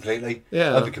for that completely.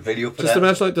 Yeah. I'd be completely up for Just that.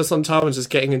 imagine like the Sontarans just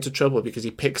getting into trouble because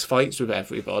he picks fights with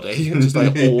everybody, just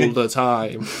like all the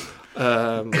time.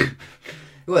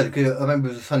 Well, because I remember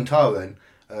the Sontaran,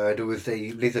 there was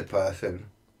the lizard person.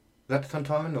 Was that the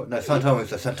Sontaran? No, Sontaran was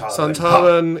the Sontaran.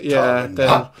 Sontaran, yeah.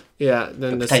 Sontaran.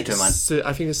 Then The there's potato man.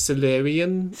 I think it's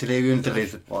Silurian. Silurian's the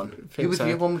lizard one. think Who was so.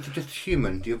 the other one? Was just a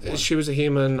human? The other one? She was a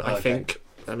human, I Okay. think.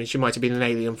 I mean, she might have been an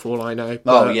alien for all I know.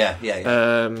 Oh, but, yeah.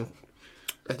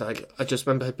 Like, I just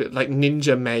remember, like,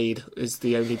 Ninja Maid is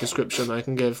the only description I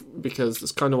can give because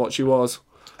that's kind of what she was.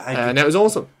 And it was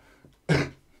awesome.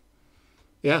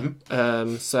 Yeah.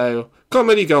 So,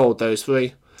 comedy gold, those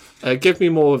three. Give me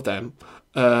more of them.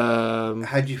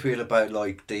 How do you feel about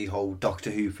like the whole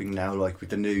Doctor Who thing now, like with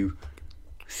the new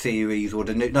series or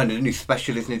the new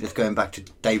special, isn't it? That's going back to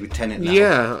David Tennant now.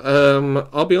 Yeah.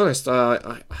 I'll be honest.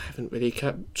 I haven't really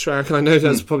kept track, and I know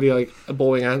that's probably like a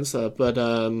boring answer, but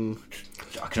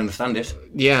I can understand it.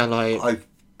 yeah, like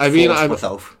I'll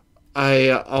myself.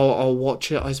 I'll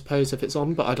watch it, I suppose, if it's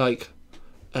on. But I'd like.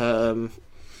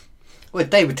 Well,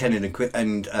 David Tennant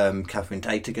and Catherine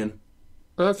Tate again.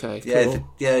 Okay. Cool.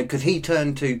 Yeah, because he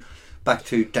turned back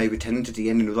to David Tennant at the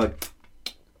end and was like,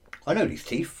 I know these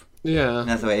teeth. Yeah. And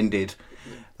that's how it ended.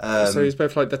 So he's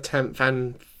both like the 10th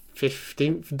and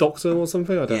 15th Doctor or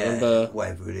something? I don't remember.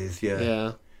 Whatever it is, yeah.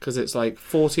 Yeah. Because it's like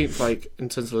 14th, like, in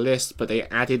terms of the list, but they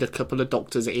added a couple of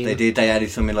Doctors in. They did. They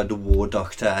added something like the War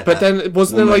Doctor. But then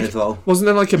wasn't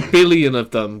there like a billion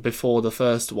of them before the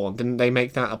first one? Didn't they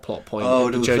make that a plot point? Oh,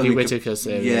 in there the was Jodie something Whittaker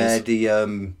series. Yeah,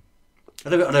 I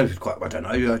don't know if it's quite. I don't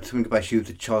know. Something about she was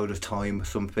a child of time or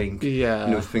something. Yeah. And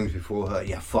there was things before her.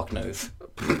 Yeah, fuck knows.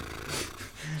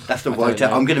 That's the I right. don't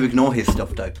know. I'm going to ignore his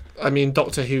stuff though. I mean,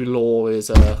 Doctor Who lore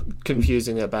is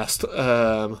confusing at best.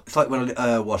 It's like when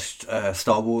I watched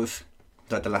Star Wars,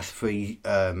 like the last 3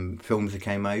 films that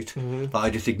came out. Mm-hmm. Like, I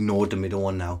just ignored the middle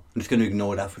one now. I'm just going to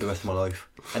ignore that for the rest of my life.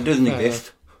 And it doesn't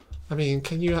exist. I mean,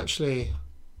 can you actually...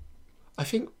 I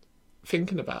think,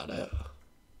 thinking about it...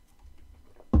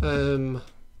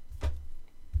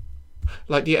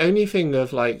 like, the only thing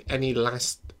of, like, any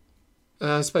last...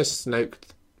 I suppose Snoke...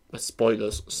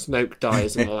 Spoilers. Snoke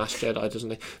dies in The Last Jedi, doesn't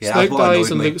he? Yeah, that's Snoke what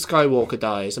dies and annoyed me. Luke Skywalker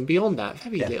dies, and beyond that,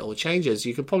 very Yeah. little changes.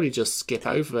 You could probably just skip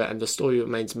over it, and the story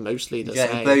remains mostly the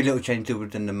Yeah, same. very little change other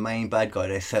than the main bad guy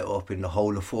they set up in the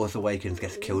whole of Force Awakens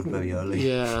gets killed very early.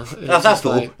 Yeah. That's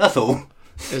all. That's all.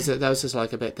 That was just,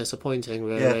 like, a bit disappointing,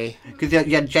 really. Because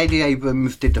J.J.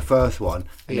 Abrams did the first one,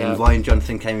 and Yeah. then Ryan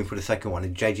Johnson came in for the second one,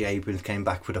 and J.J. Abrams came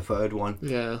back for the third one.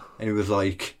 Yeah. And it was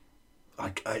like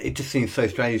it just seems so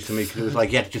strange to me because it was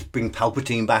like you had to just bring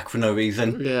Palpatine back for no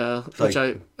reason. Yeah, like- which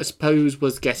I suppose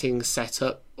was getting set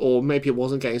up, or maybe it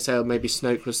wasn't getting set up, maybe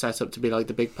Snoke was set up to be like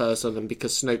the big person, and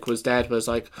because Snoke was dead, was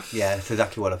like, Yeah, that's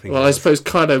exactly what I think. well, it I was. suppose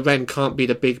Kylo Ren can't be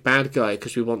the big bad guy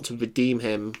because we want to redeem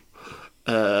him.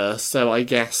 So I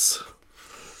guess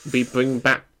we bring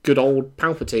back good old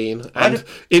Palpatine, and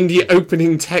in the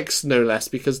opening text, no less,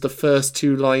 because the first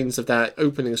 2 lines of that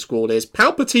opening scroll is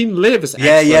 "Palpatine lives!"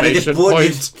 They just appeared.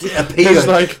 It's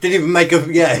like- Didn't even make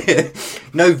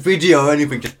no video or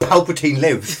anything. Just Palpatine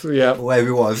lives. Yeah. or wherever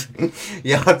he was.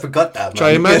 Yeah, I forgot that. So I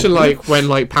man. imagine, like, when,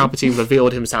 like, Palpatine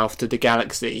revealed himself to the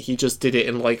galaxy, he just did it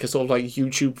in, like, a sort of, like,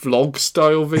 YouTube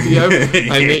vlog-style video,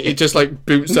 and it just, like,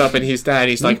 boots up, and he's there, and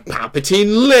he's like,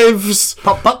 Palpatine lives!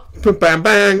 Pop, pop. Bang,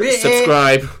 bang!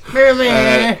 Subscribe.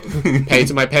 Pay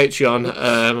to my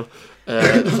Patreon.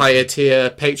 Higher tier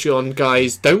Patreon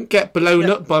guys, don't get blown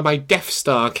up by my Death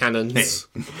Star cannons.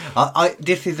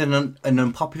 This is an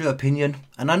unpopular opinion,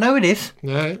 and I know it is,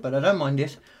 No? but I don't mind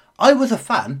it. I was a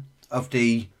fan of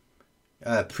the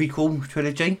prequel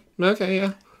trilogy. Okay,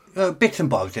 yeah. Bits and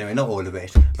bobs anyway, not all of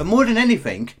it. But more than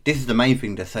anything, this is the main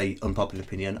thing to say unpopular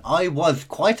opinion. I was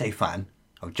quite a fan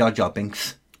of Jar Jar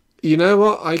Binks. You know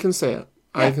what? I can say it.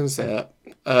 I can say it.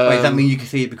 Wait, does that mean you can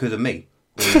see it because of me?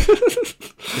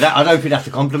 I don't think that's a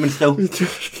compliment still.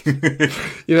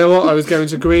 You know what? I was going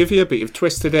to agree with you, but you've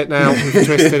twisted it now. You've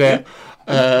twisted it.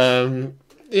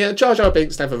 Yeah, Jar Jar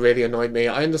Binks never really annoyed me.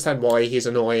 I understand why he's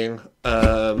annoying.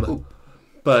 But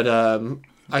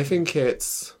I think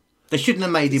it's They shouldn't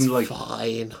have made him like.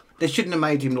 fine. They shouldn't have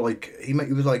made him like. He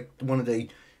was like one of the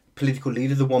political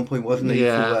leaders at one point, wasn't he?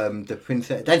 Yeah. For the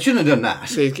princess. They shouldn't have done that.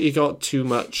 So he got too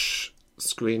much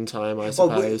screen time, I Well,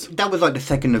 suppose. that was like the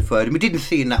second and third, and we didn't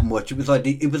see him that much. It was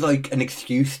like an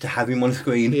excuse to have him on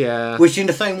screen. Yeah. Which, in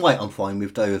the same way, I'm fine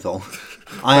with those all.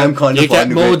 I am kind of You get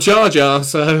fine more with it, Jar Jar,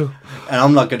 so... and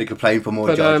I'm not going to complain for more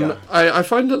But Jar Jar. I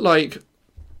find that, like,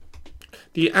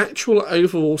 the actual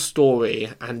overall story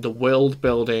and the world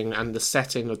building and the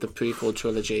setting of the prequel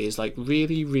trilogy is, like,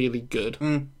 really, really good.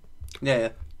 Yeah.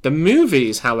 The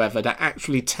movies, however, that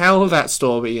actually tell that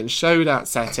story and show that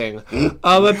setting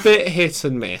are a bit hit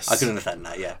and miss. I can understand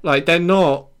that, yeah. Like, they're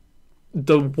not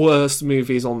the worst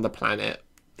movies on the planet.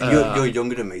 You're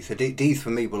younger than me, so these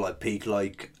for me were like peak,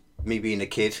 like me being a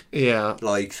kid. Yeah,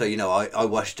 Like, so, you know, I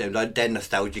watched them, like, they're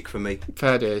nostalgic for me.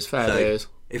 fair dues, fair So, dues.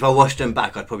 if I watched them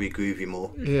back, I'd probably agree with you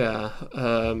more. Yeah,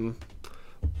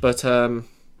 but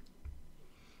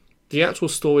the actual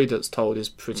story that's told is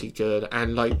pretty good,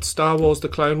 and like Star Wars: The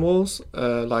Clone Wars,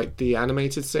 like the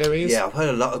animated series. Yeah, I've heard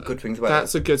a lot of good things about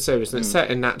That's a good series, and it's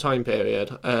set in that time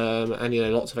period. And you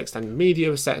know, lots of extended media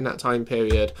was set in that time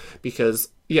period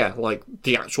because, yeah, like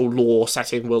the actual lore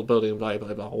setting, world building, blah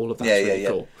blah blah, all of that's really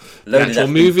cool. The Loads of actual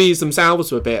that's movies themselves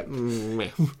were a bit. Meh.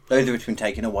 Loads of it's been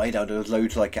taken away now. There was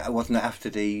loads like, wasn't it after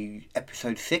the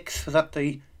episode 6? Was that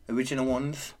the original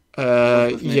ones?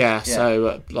 Wasn't it? Yeah.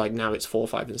 So like now it's 4,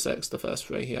 5, and 6, the first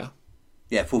three. Yeah.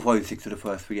 Yeah, 4, 5, 6 are the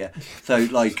first 3, yeah. So,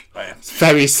 like... It's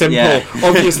very simple. Yeah.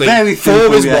 Obviously, Very 4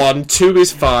 simple, is yeah. 1, 2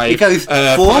 is 5. It goes 4,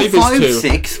 5 5, is 2.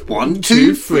 6, 1, 2,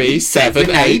 2, 3, 3, 7,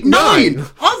 7, 8, 8, 9. 9!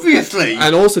 Obviously!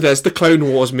 And also there's the Clone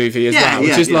Wars movie as Yeah, well, which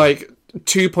yeah, is yeah. like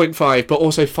 2.5, but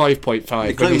also 5.5 The when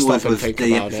you Clone stop Wars and was think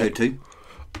the about episode it. 2.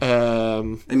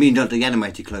 Um, I mean, not the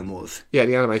animated Clone Wars. yeah,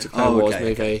 the animated Clone Wars okay,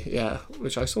 movie, yeah,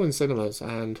 which I saw in cinemas,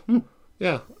 and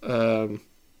yeah,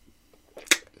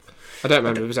 I don't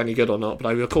remember if it was any good or not, but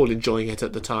I recall enjoying it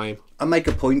at the time. I make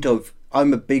a point of,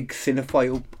 I'm a big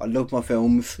cinephile. I love my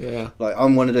films. Yeah. Like,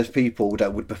 I'm one of those people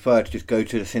that would prefer to just go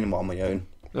to the cinema on my own.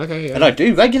 Okay, yeah. And I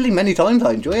do regularly, many times.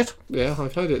 I enjoy it. Yeah,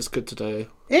 I've heard it's good to do.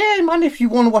 Yeah, man, if you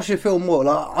want to watch a film more,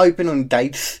 like, I've been on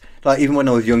dates, like, even when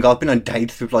I was younger, I've been on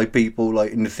dates with, like, people,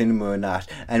 like, in the cinema and that,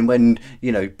 and when,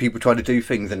 you know, people try to do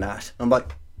things and that, I'm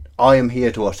like, I am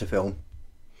here to watch the film.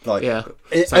 Like, Yeah.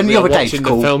 and the other date's watching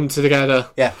cool. the film together.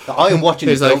 Yeah, I am watching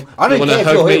this He's like, film. I don't "You wanna care if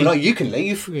hug you're me?" here, like, you can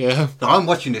leave. Yeah. No, I'm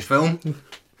watching this film.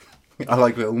 I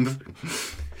like films.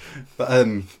 But,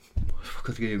 what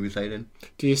was I going to say then?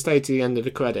 Do you stay to the end of the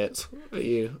credits? Are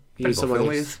you Depends what someone film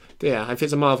who- it is. Yeah, if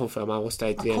it's a Marvel film, I will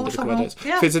stay to the end of course the I will, credits.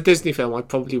 yeah. If it's a Disney film, I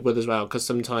probably would as well, because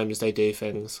sometimes they do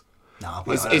things. No,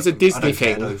 It's a Disney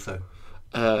thing. Those, so.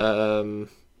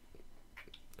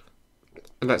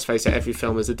 And let's face it, every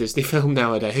film is a Disney film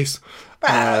nowadays.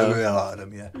 A lot of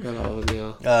them, yeah. A lot of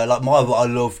them, yeah. Like Marvel, I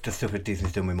love the stuff that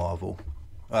Disney's done with Marvel.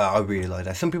 I really like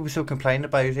that. Some people still complain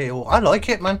about it. Or I like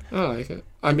it, man. I like it.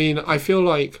 I mean, I feel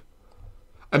like,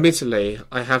 admittedly,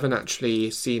 I haven't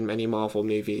actually seen many Marvel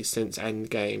movies since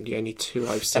Endgame. The only two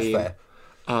I've That's seen fair.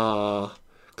 are...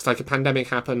 Because like a pandemic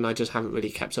happened, and I just haven't really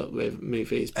kept up with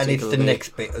movies. And it's the particularly.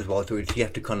 next bit as well, so you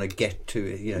have to kind of get to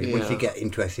it. You know, once Yeah. you get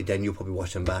interested, then you'll probably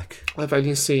watch them back. I've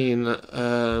only seen,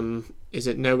 is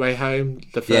it No Way Home,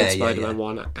 the third Yeah, yeah, Spider-Man yeah.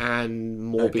 one, and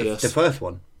Morbius, The first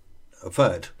one,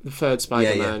 third. the third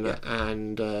Spider-Man, yeah.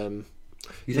 and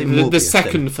You say the Morbius,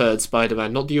 second then. third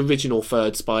Spider-Man, not the original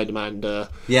third Spider-Man.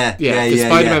 Yeah, because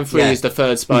Spider-Man 3 is the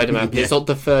third Spider-Man, but Yeah. it's not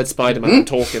the third Spider-Man I'm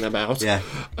talking about. Yeah.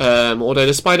 Although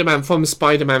the Spider-Man from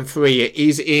Spider-Man 3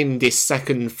 is in this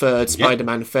second, third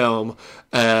Spider-Man film.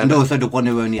 And also the one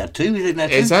who only had 2, isn't there?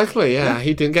 Too? Exactly, yeah,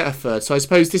 he didn't get a third. So I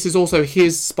suppose this is also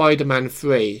his Spider-Man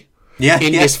 3. Yeah,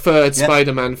 In yeah. this third Yeah.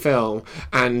 Spider-Man film.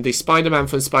 And the Spider-Man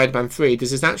from Spider-Man 3,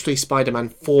 this is actually Spider-Man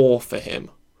 4 for him.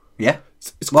 Yeah.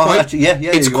 It's Well, quite, actually, yeah,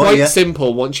 it's you're right, quite yeah.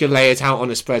 simple once you lay it out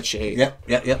on a spreadsheet.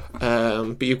 Yeah.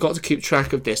 But you've got to keep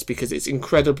track of this because it's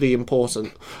incredibly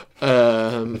important.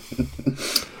 Um,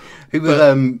 Who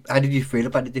was? How did you feel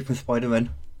about the different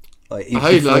Spider-Man? Like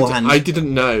I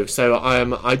didn't know, so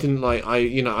I didn't like.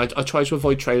 I try to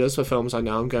avoid trailers for films I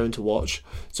know I'm going to watch.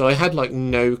 So I had like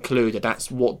no clue that that's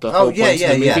what the whole point of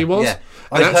the movie was. Yeah.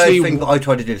 And I've actually, heard things, but I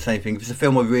try to do the same thing. If it's a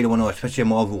film I really want to watch, especially a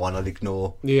Marvel one, I'll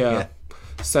ignore. Yeah.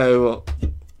 So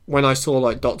when I saw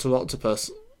like Dr.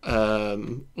 Octopus,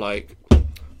 like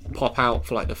pop out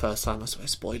for like the first time, I swear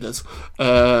spoilers.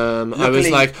 I was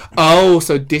Luckily- like, oh,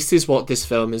 so this is what this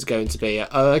film is going to be.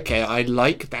 Oh, okay, I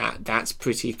like that. That's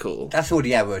pretty cool. That's all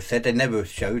the arrows said. They never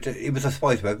showed it. It was a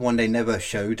surprise for everyone. They never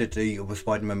showed that the other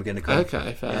Spider-Man were going to come.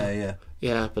 Okay, fair. Yeah.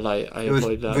 Yeah, but like I It was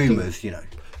avoided that. rumours, you know.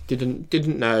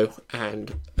 Didn't know,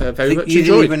 and very much You didn't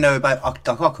enjoyed. even know about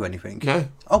Doc Ock or anything? No.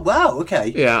 Oh, wow,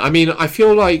 okay. Yeah, I mean, I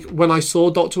feel like when I saw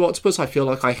Dr. Octopus, I feel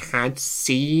like I had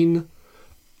seen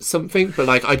something, but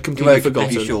like I'd You completely weren't forgotten.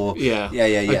 completely sure. Yeah.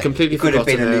 Yeah. I'd completely It could have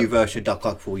been forgotten a new it. version of Doc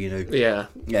Ock for you know. Yeah.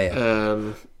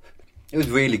 Yeah. It was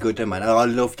really good though, man. I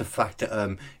love the fact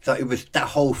that it was that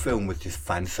whole film was just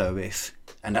fan service,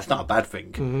 and that's not a bad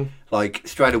thing. Mm-hmm. Like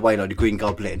straight away, like the Green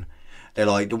Goblin, they're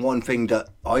like the one thing that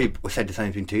I said the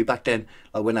same thing too back then.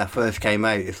 Like when that first came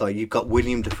out, it's like you've got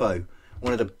William Dafoe,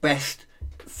 one of the best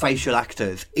facial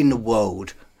actors in the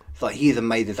world. It's like he is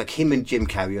amazing. It's like him and Jim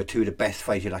Carrey are two of the best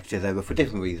facial actors ever for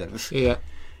different reasons. Yeah.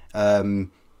 And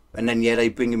then they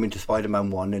bring him into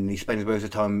Spider-Man 1, and he spends most of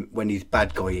the time when he's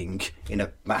bad guying in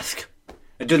a mask.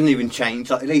 It doesn't even change.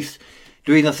 Like, at least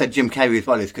the reason I said Jim Carrey as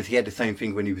well is because he had the same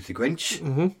thing when he was the Grinch.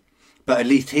 Mm-hmm. But at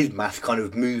least his mask kind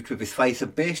of moved with his face a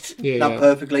bit, not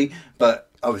perfectly,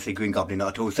 but obviously Green Goblin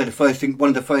not at all. So one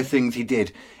of the first things he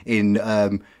did in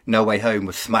No Way Home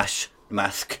was smash the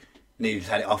mask, and he just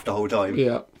had it off the whole time.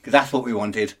 Yeah. Because that's what we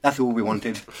wanted. That's all we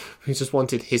wanted. We just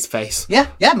wanted his face. Yeah,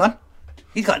 man.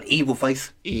 He's got an evil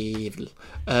face. Evil.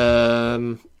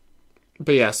 But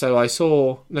yeah, so I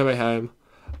saw No Way Home,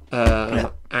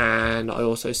 and I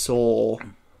also saw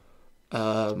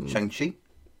Shang-Chi.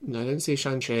 No, I didn't see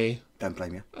Shang-Chi. Don't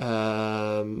blame you.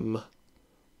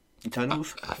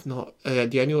 Eternals. I've not.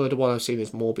 The only other one I've seen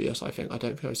is Morbius. I think. I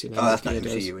don't think I've seen. Oh, that's not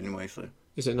MCU anyway. So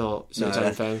is it not? It's its no,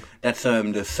 own thing. That's the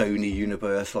Sony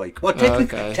universe. Like, well,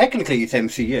 technically it's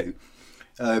MCU,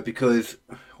 because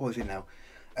what is it now?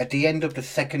 At the end of the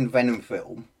second Venom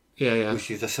film, which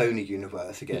is the Sony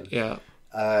universe again. Yeah.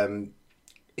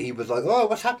 He was like, "Oh,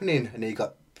 what's happening?" And he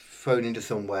got thrown into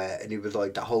somewhere, and he was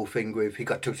like that whole thing with he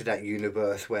got took to that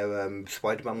universe where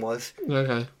Spider-Man was.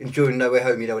 Okay. And during No Way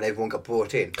Home, you know, when everyone got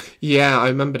brought in. Yeah, I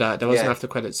remember that. There was an after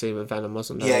credit scene with Venom,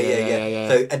 wasn't there? Yeah.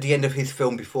 So at the end of his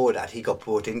film before that, he got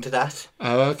brought into that.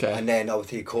 Oh, okay. And then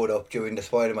obviously he caught up during the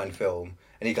Spider-Man film,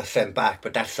 and he got sent back.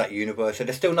 But that's that universe, so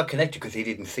they're still not connected because he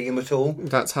didn't see him at all.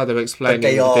 That's how they're explaining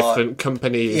the different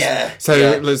companies. Yeah. So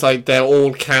it looks like they're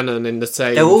all canon in the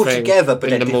same. They're all thing together, but in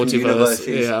they're the different multiverse.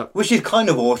 universes. Yeah. Which is kind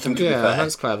of awesome. To be fair.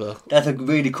 That's clever. That's a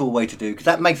really cool way to do because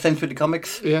that makes sense with the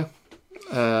comics. Yeah.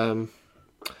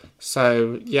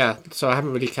 So I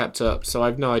haven't really kept up. So I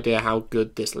have no idea how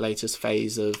good this latest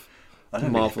phase of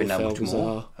Marvel films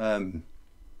are.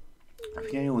 I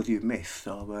think anyone you've missed.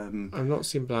 So, I've not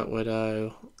seen Black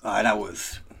Widow. That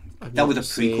was a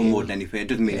prequel more than anything. It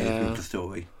doesn't mean anything to the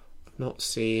story. I've not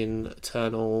seen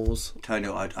Eternals. I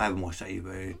haven't watched that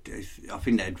either. I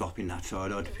think they're dropping that, so I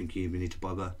don't think you even need to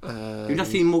bother. You've not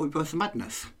seen Multiverse of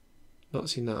Madness? Not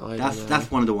seen that either. That's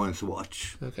one of the ones to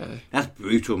watch. Okay. That's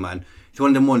brutal, man. It's one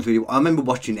of them ones where I remember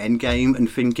watching Endgame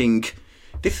and thinking,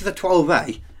 this is a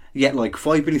 12A, yet like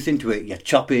 5 minutes into it, you're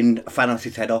chopping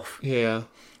Thanos' head off. Yeah.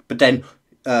 But then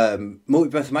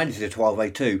Multiverse of Madness is a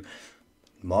 12A too.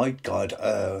 My God,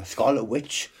 Scarlet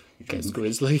Witch. Gets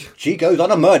grisly. She goes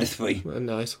on a murder spree.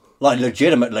 Nice. Like,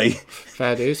 legitimately.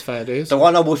 Fair dues. The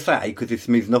one I will say, because this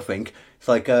means nothing, it's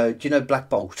like, do you know Black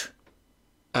Bolt?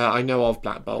 I know of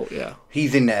Black Bolt, yeah.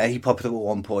 He's in there, he pops up at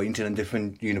one point in a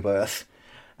different universe.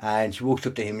 And she walks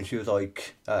up to him and she was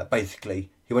like, basically,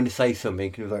 he wanted to say something.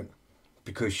 And he was like,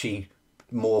 because she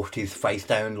morphed his face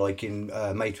down like in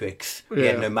Matrix. He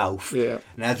had no mouth. Yeah.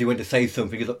 And as he went to say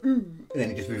something, he was like, and then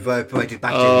he just reverberated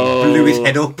back to him and blew his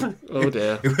head up. Oh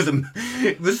dear.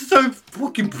 It was so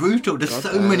fucking brutal. There's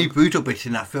many brutal bits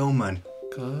in that film, man.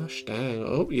 Gosh dang.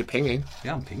 Oh, you're pinging.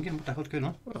 Yeah, I'm pinging. What the hell's going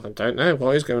on? I don't know.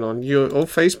 What is going on? You're on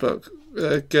Facebook.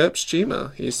 GURPS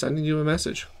Gma. He's sending you a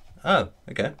message. Oh,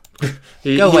 okay.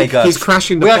 Go away, GURPS. He's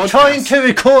crashing the podcast. We are trying to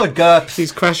record, GURPS.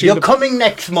 He's crashing. You're coming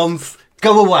next month.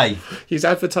 Go away. He's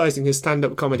advertising his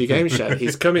stand-up comedy game show.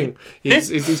 He's coming.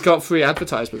 He's got free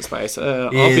advertisement space. I'll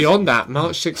be on that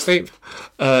March 16th.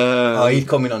 He's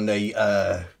coming on the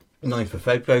 9th of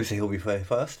February, so he'll be there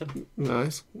first.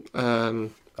 Nice.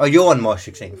 You're on March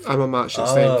 16th? I'm on March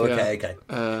 16th. Oh, okay.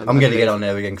 I'm going to get on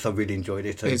there again because I really enjoyed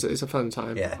it too. It's a fun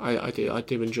time. Yeah. I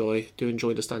do enjoy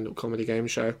the stand-up comedy game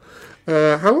show.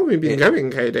 How long have we been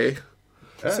going, KD?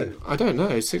 I don't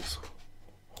know.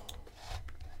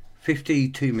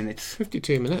 52 minutes.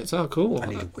 52 minutes. Oh, cool. I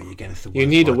need a wee again. You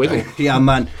need a wiggle. Yeah,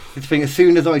 man. It's the thing. As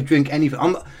soon as I drink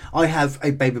anything, I have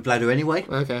a baby bladder anyway.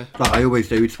 Okay. Like I always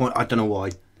do. I don't know why,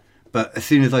 but as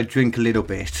soon as I drink a little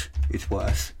bit, it's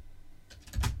worse.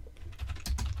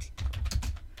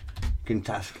 Can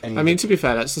task. I mean, to be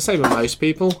fair, that's the same with most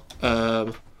people.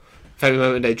 Every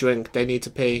moment they drink, they need to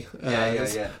pee. Yeah.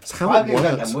 It's how it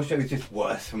works. It was just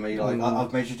worse for me. Like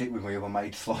I've measured it with my other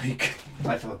mates. Like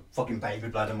I have a fucking baby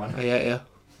bladder, man. Oh, yeah.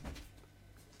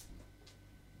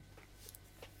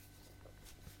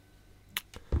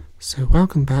 So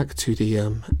welcome back to the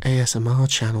ASMR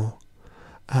channel.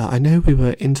 I know we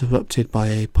were interrupted by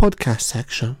a podcast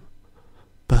section,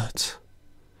 but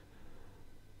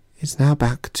it's now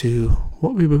back to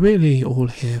what we were really all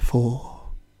here for.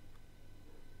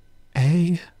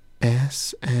 ASMR.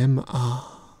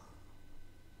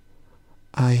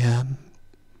 I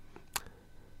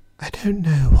don't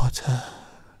know what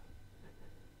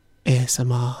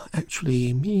ASMR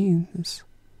actually means,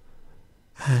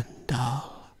 and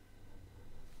I'll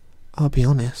be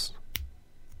honest,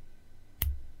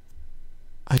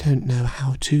 I don't know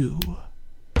how to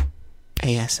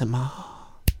ASMR.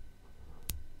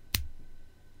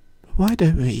 Why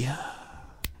don't we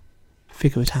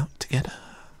figure it out together?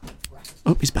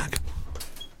 Oh, he's back.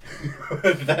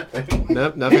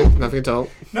 Nope, nothing at all.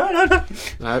 No.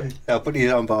 I'll put it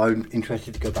on, but I'm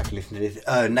interested to go back and listen to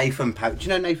this. Nathan Parrish. Do you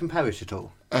know Nathan Parrish at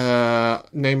all?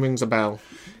 Name rings a bell.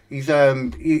 He's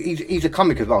a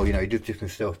comic as well, you know, he does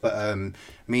different stuff. But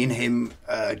me and him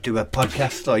do a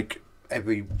podcast like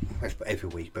every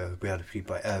week, but we had a few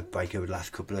break over the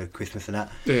last couple of Christmas and that.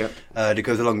 Yeah. That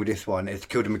goes along with this one. It's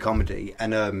Killed Him a Comedy,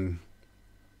 and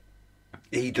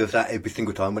he does that every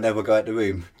single time whenever I go out the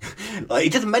room. Like, he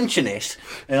doesn't mention it,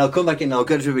 and I'll come back in and I'll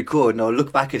go to record and I'll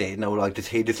look back at it and I'll like just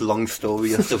hear this long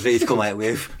story of stuff that he's come out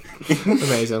with.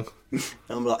 Amazing. And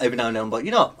I'm like, every now and then I'm like,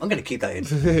 you know, I'm going to keep that in.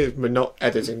 We're not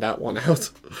editing that one out.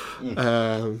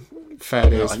 Fair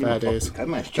dues.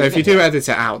 So if you do edit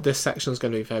it out, this section's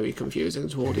going to be very confusing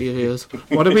to all the ears.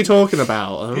 What are we talking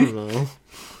about? I don't know.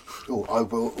 Oh, I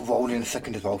will roll in a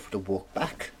second as well for the walk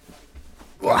back.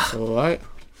 That's alright.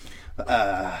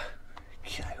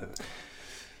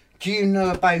 Do you know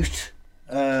about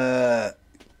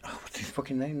what's his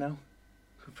fucking name now?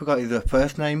 I forgot his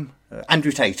first name.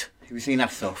 Andrew Tate. Have you seen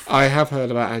that stuff? I have heard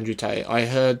about Andrew Tate. I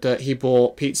heard that he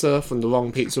bought pizza from the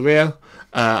wrong pizzeria,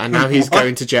 and now he's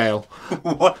going to jail.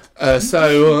 What?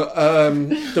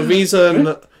 The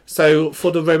reason... So,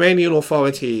 for the Romanian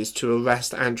authorities to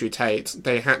arrest Andrew Tate,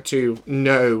 they had to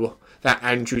know that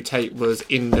Andrew Tate was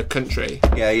in the country.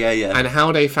 Yeah. And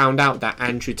how they found out that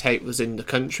Andrew Tate was in the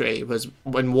country was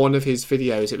when one of his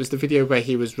videos, it was the video where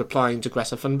he was replying to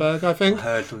Greta Thunberg, I think,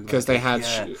 because they had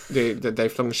they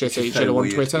flung shit at each other on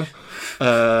Twitter.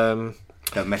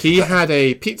 He had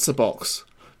a pizza box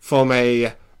from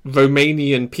a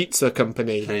Romanian pizza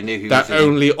company that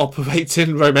only operates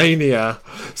in Romania,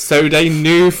 so they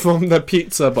knew from the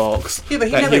pizza box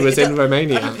that he was in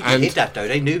Romania. I don't think he hid that though.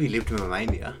 They knew he lived in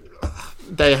Romania.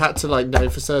 They had to like know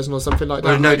for certain or something like that.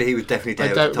 Well, know that he was definitely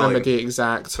there. I don't remember the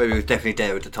exact. But he was definitely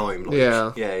there at the time. Like,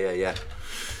 yeah.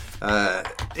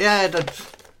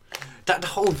 That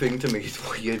whole thing to me is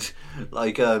weird.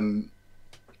 Like, as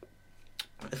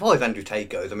far as Andrew Tate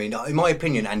goes, I mean, in my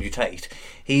opinion, Andrew Tate,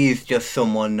 he is just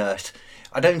someone that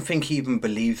I don't think he even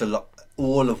believes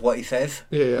all of what he says.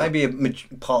 Yeah. Maybe a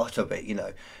part of it, you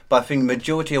know. But I think the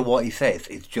majority of what he says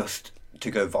is just to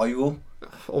go viral.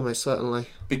 Almost certainly.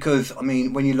 Because, I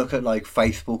mean, when you look at, like,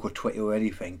 Facebook or Twitter or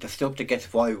anything, the stuff that gets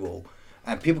viral,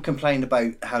 and people complain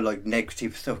about how, like,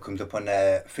 negative stuff comes up on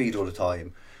their feed all the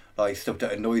time, like, stuff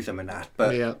that annoys them and that,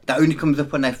 but that only comes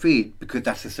up on their feed because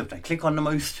that's the stuff they click on the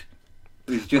most.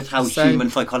 It's just how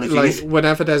human psychology is.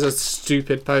 Whenever there's a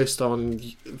stupid post on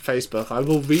Facebook, I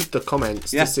will read the comments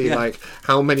to see like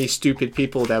how many stupid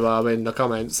people there are in the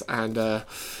comments, and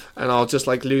I'll just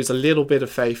like lose a little bit of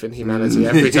faith in humanity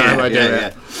every time I do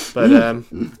it. But I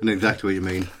know exactly what you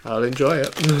mean. I'll enjoy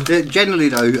it. Generally,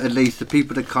 though, at least the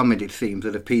people that comment, it seems,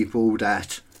 are the people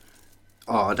that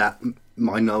are that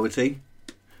minority.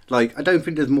 Like, I don't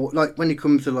think there's more. Like, when it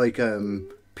comes to like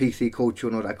PC culture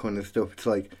and all that kind of stuff, it's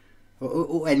like.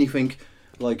 Or anything,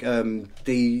 like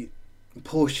the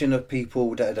portion of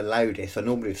people that are the loudest are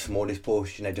normally the smallest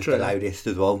portion, they're just the loudest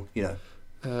as well, you know.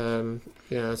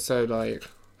 So like...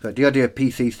 So the idea of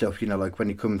PC stuff, you know, like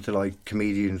when it comes to like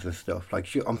comedians and stuff, like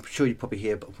I'm sure you probably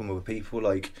hear from other people,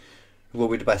 like,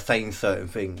 worried about saying certain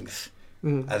things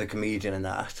as a comedian and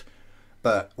that.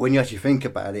 But when you actually think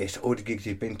about it, all the gigs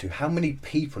you've been to, how many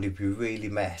people have you really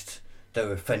met that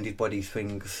are offended by these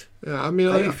things? Yeah, I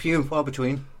mean... Very few and far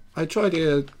between. I try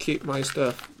to keep my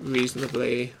stuff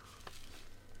reasonably,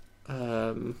 I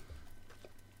don't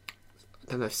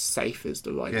know if safe is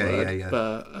the right word,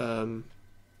 but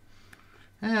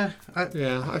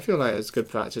I feel like it's good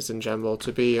practice in general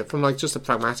to be, from like just a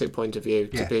pragmatic point of view,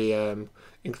 to be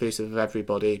inclusive of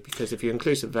everybody, because if you're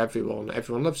inclusive of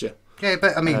everyone loves you. Yeah,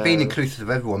 but I mean, being inclusive of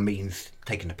everyone means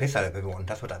taking the piss out of everyone.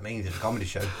 That's what that means in a comedy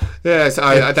show. Yes,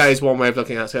 that is one way of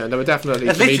looking at it. And there were definitely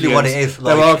That's literally what it is.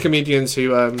 Like, there are comedians who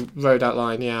rode that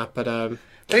line, but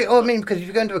I mean, because if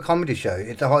you go into a comedy show,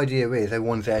 the idea is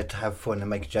everyone's there to have fun and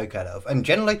make a joke out of. And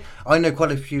generally, I know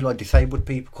quite a few like disabled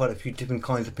people, quite a few different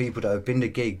kinds of people that have been to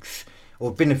gigs or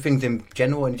been to things in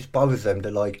general, and it just bothers them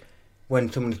that like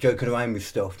when someone's joking around with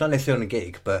stuff, not necessarily on a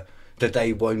gig, but that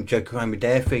they won't joke around with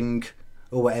their thing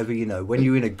or whatever. You know, when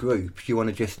you're in a group, you want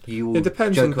to just It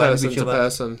depends from person to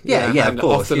person. Yeah, and of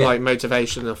course. Often, like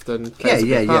motivation, often plays a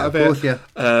big part of of course, it.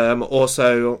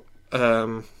 Also.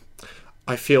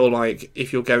 I feel like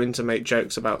if you're going to make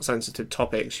jokes about sensitive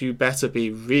topics, you better be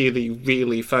really,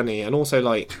 really funny, and also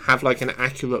like have like an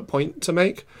accurate point to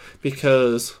make,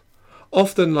 because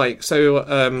often I have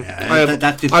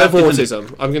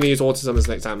autism. I'm going to use autism as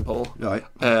an example. Right.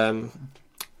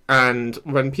 And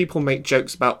when people make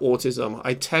jokes about autism,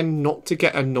 I tend not to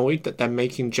get annoyed that they're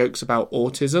making jokes about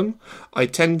autism. I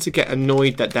tend to get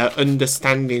annoyed that their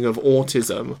understanding of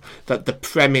autism, that the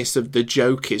premise of the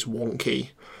joke is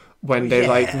wonky. When they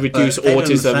reduce but they don't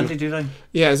autism, understand it, do they?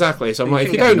 Yeah, exactly. So I'm like,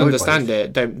 if you don't understand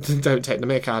it, don't take the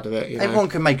mick out of it. Everyone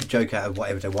can make a joke out of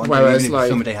whatever they want, Whereas, even if it's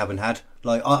something they haven't had.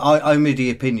 Like I'm of the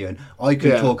opinion I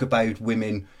could talk about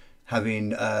women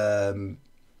having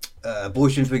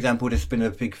abortions, for example. That's been a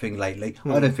big thing lately.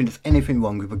 I don't think there's anything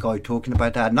wrong with a guy talking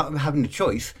about that, not having a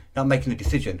choice, not making a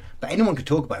decision. But anyone can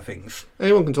talk about things.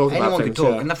 Anyone can talk about things.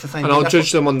 And that's the same. And I'll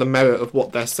judge them on the merit of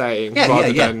what they're saying,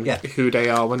 rather than who they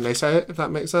are when they say it. If that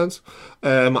makes sense.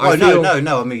 No.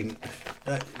 I mean,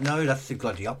 no. That's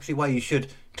the opposite way. You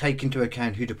should take into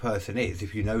account who the person is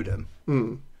if you know them,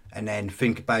 and then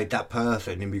think about that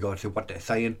person in regards to what they're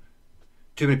saying.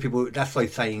 Too many people. That's like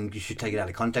saying you should take it out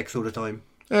of context all the time.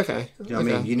 Okay. Do you know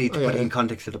what I mean? You need to put it in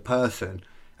context of the person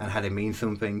and how they mean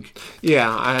something.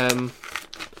 Yeah,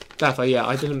 definitely, yeah.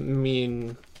 I didn't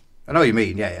mean... I know what you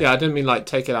mean, yeah. Yeah, I didn't mean, like,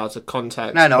 take it out of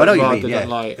context. No, I know what you mean, than,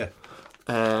 like...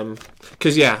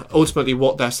 Because, ultimately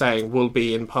what they're saying will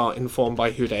be in part informed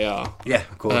by who they are. Yeah,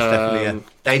 of course, definitely, yeah.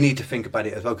 They need to think about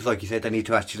it as well, because like you said, they need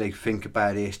to actually think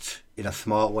about it in a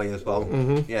smart way as well.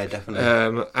 Mm-hmm. Yeah,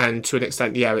 definitely. And to an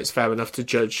extent, it's fair enough to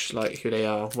judge, like, who they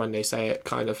are when they say it,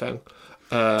 kind of thing.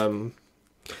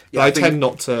 I tend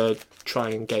not to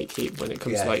try and gatekeep when it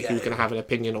comes to who can have an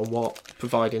opinion on what,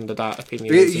 providing that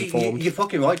opinion is informed. You're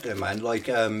fucking right there, man. Like,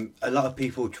 a lot of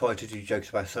people try to do jokes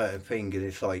about certain things, and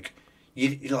it's like,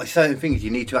 certain things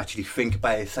you need to actually think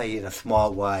about it, say it in a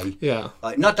smart way. Yeah.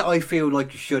 Like, not that I feel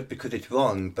like you should because it's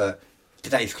wrong, but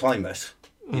today's climate,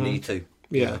 you need to.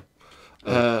 Yeah.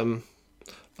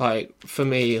 Like, for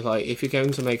me, like, if you're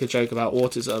going to make a joke about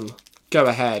autism, go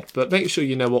ahead, but make sure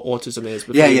you know what autism is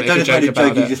before you make a joke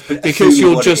about it. Because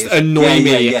you'll just annoy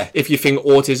me if you think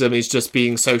autism is just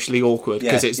being socially awkward,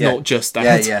 because it's not just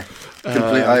that. Yeah.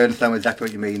 Completely, I understand exactly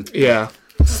what you mean. Yeah.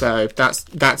 So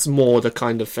that's more the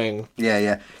kind of thing.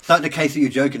 Yeah. It's not the case that you're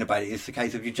joking about it. It's the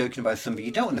case of you're joking about something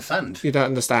you don't understand. You don't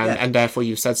understand, and therefore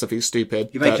you've said something stupid.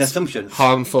 You make assumptions.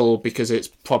 Harmful because it's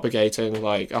propagating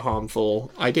like a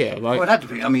harmful idea, right? Well, it had to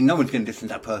be. I mean, no one's going to listen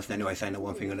to that person anyway saying that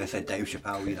one thing unless they're Dave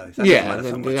Chappelle, you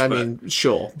know.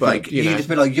 Sure, but like, you just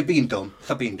be like, you're being dumb.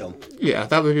 Stop being dumb. Yeah,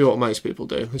 that would be what most people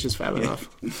do, which is fair enough.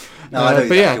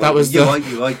 That was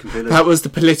that was the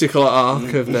political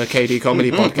arc of the KD Comedy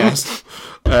Podcast.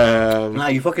 No,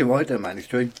 you're fucking right there, man. It's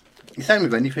true. It's same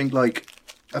with anything. Like,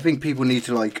 I think people need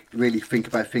to like really think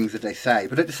about things that they say,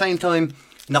 but at the same time,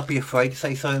 not be afraid to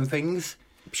say certain things.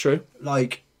 True.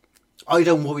 Like, I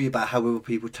don't worry about how other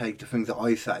people take the things that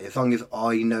I say, as long as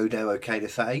I know they're okay to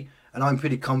say. And I'm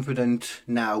pretty confident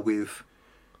now with.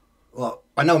 Well,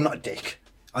 I know I'm not a dick.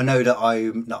 I know that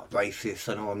I'm not racist.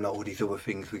 I know I'm not all these other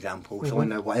things, for example. So I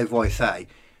know whatever I say,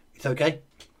 it's okay.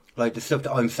 Like, the stuff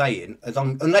that I'm saying,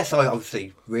 unless I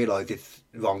obviously realise it's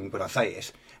wrong when I say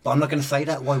it. But I'm not going to say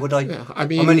that. Why would I? Yeah, I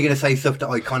mean, I'm only going to say stuff that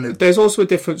I kind of... There's also a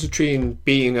difference between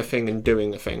being a thing and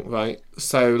doing a thing, right?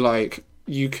 So, like,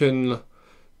 you can...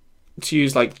 To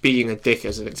use, like, being a dick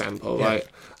as an example, right?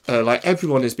 Like,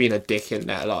 everyone has been a dick in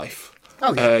their life.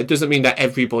 Oh, yeah. It doesn't mean that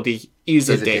everybody is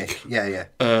a dick.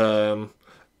 Yeah.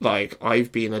 Like,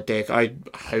 I've been a dick. I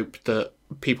hope that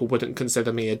people wouldn't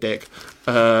consider me a dick.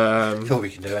 Sure,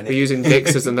 we can do anything. We're using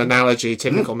dicks as an analogy,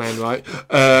 typical men, right?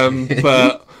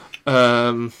 But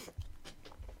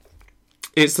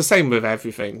it's the same with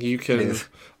everything. You can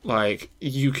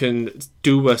you can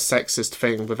do a sexist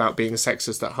thing without being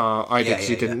sexist at heart, either because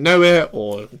you didn't know it,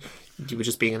 or you were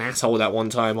just being an asshole that one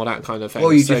time, or that kind of thing.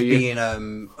 Or you're just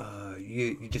being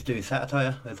you're just doing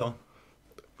satire, that's all.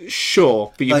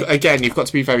 Sure, but you've got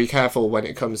to be very careful when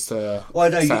it comes to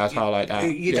satire like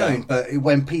that. You don't, but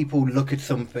when people look at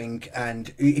something,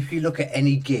 and if you look at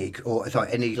any gig, or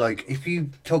if you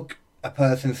took a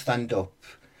person's stand-up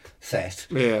set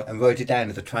and wrote it down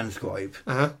as a transcribe,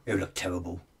 it would look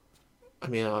terrible. I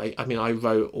mean, I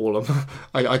wrote all of.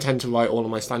 I tend to write all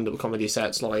of my stand-up comedy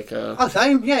sets like.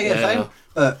 Same. Yeah, same.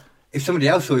 But if somebody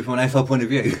else saw it from an outside point of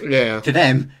view, to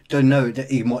them, don't know that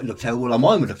he might look terrible or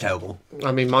mine would look terrible.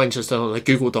 I mean, mine's just on a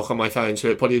Google Doc on my phone, so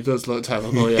it probably does look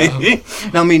terrible. Yeah.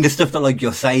 No, I mean the stuff that like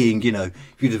you're saying, you know,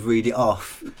 if you just read it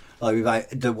off, like without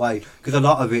the way, because a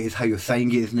lot of it is how you're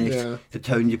saying it, isn't it? Yeah. The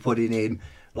tone you're putting in.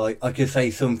 Like I could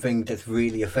say something that's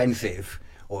really offensive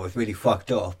or it's really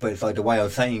fucked up, but it's like the way I'm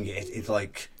saying it, it's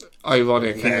like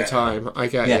ironic in the time. I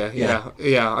get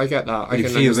yeah, I get that. I can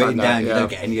see you written understand that. down, Yeah. you don't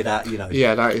get any of that, you know.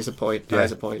 Yeah, that is a point. That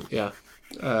is a point. Yeah.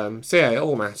 So yeah, it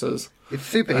all matters. It's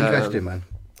super interesting, man.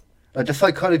 Like the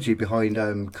psychology behind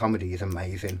comedy is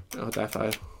amazing. Oh,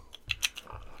 defo.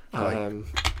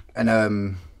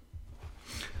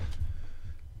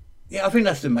 Yeah, I think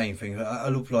that's the main thing. I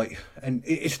love and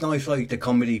it's nice the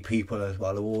comedy people as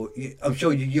well. Or I'm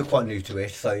sure you're quite new to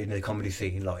it, so in the comedy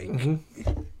scene, does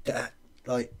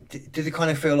it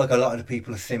kind of feel like a lot of the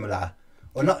people are similar,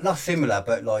 or not similar,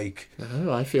 but like?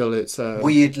 No, I feel it's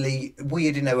weird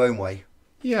in their own way.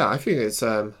 Yeah, I think it's.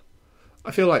 I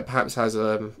feel like perhaps has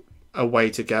a way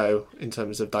to go in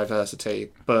terms of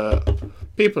diversity, but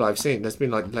people I've seen, there's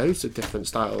been like loads of different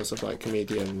styles of like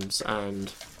comedians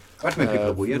and. I mean, people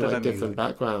are weird. Like different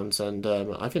backgrounds, and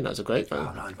I think that's a great thing.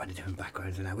 Oh, not many different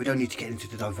backgrounds now. We don't need to get into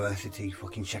the diversity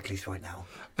fucking checklist right now.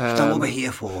 It's not what we're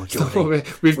here for, Jordan.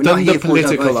 We've done the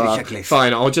political art.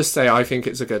 Fine, I'll just say I think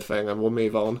it's a good thing, and we'll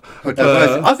move on.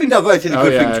 I think diversity is a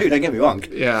good thing too. Don't get me wrong.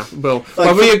 Yeah, well,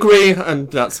 we agree, and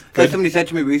that's good. Somebody said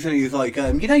to me recently, he was like,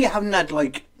 you know, you haven't had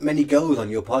like many girls on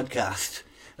your podcast.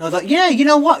 And I was like, yeah, you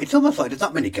know what? It's almost like there's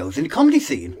not many girls in the comedy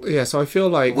scene. Yeah, so I feel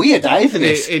like weird, isn't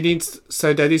it?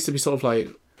 There needs to be sort of like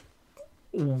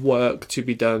work to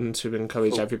be done to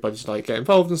encourage everybody to like get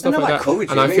involved and stuff like that.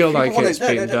 And I feel like it's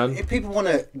being done. If people want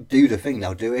to do the thing,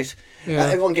 they'll do it. Yeah.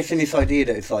 Everyone gets in this idea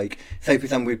that it's like, say for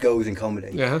example, with girls in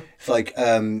comedy. Yeah. It's like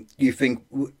you think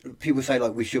people say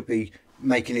like we should be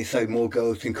making it so more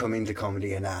girls can come into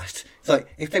comedy and act. It's like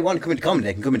if they want to come into comedy,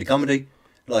 they can come into comedy.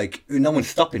 Like no one's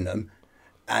stopping them.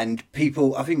 And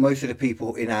people, I think most of the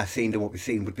people in our scene and what we've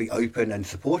seen would be open and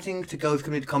supporting to girls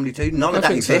coming into comedy too. None of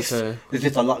that exists. So there's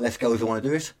just a lot less girls that want to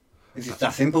do it. It's just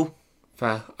that simple.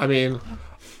 Fair. I mean,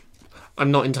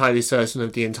 I'm not entirely certain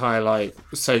of the entire like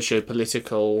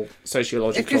sociological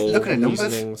It's just looking at numbers.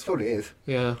 reasonings. That's all it is.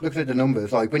 Yeah. Looking at the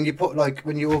numbers, like when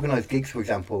you organise gigs, for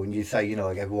example, and you say, you know,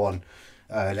 like everyone,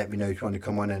 let me know if you want to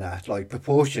come on and act. Like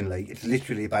proportionally, it's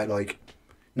literally about like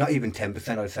not even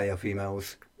 10%. I'd say are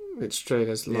females. It's true.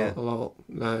 There's a lot.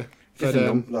 No, but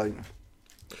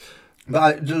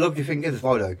the lovely thing is as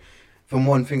well, though, from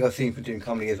one thing I've seen from doing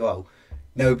comedy as well,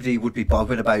 nobody would be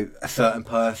bothered about a certain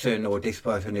person or this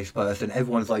person.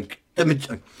 Everyone's like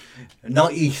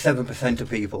 97% of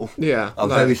people. Yeah, are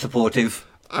very supportive.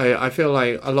 I feel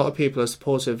like a lot of people are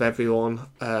supportive of everyone.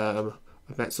 I've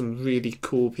met some really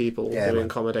cool people doing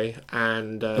comedy,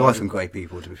 and there are some great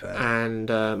people, to be fair.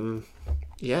 And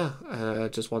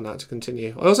just want that to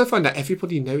continue. I also find that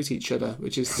everybody knows each other,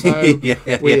 which is so weird. Yeah.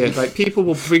 Like people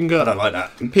will bring up. I don't like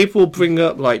that. People will bring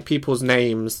up like people's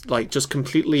names, like just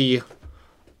completely,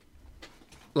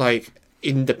 like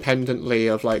independently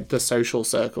of like the social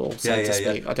circle, so to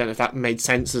speak. I don't know if that made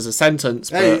sense as a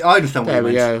sentence. But I understand what there you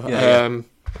we go.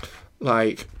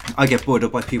 Like I get bored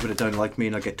up by people that don't like me,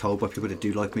 and I get told by people that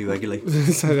do like me regularly.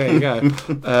 So there you go.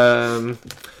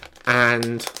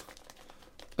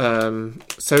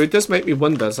 So it does make me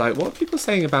wonder. It's like, what are people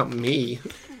saying about me?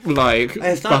 Like,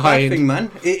 it's not a bad thing, man.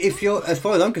 If you're, as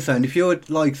far as I'm concerned, if you're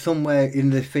like somewhere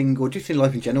in the thing or just in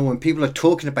life in general, when people are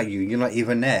talking about you, you're not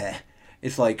even there.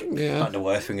 It's like it's not the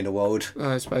worst thing in the world.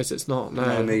 I suppose it's not. No, you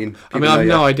know what I mean, I have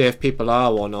no idea if people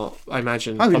are or not. I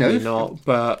imagine probably not.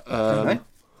 But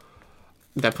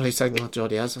they're probably saying, "Oh,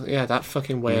 Geordie has, that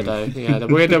fucking weirdo, the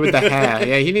weirdo with the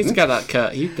hair, he needs to get that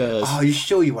cut. He does." Oh, you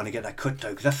sure you want to get that cut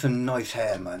though? Because that's some nice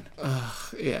hair, man.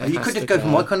 You could just go for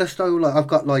my kind of style. Like I've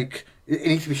got like it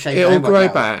needs to be shaved. It'll grow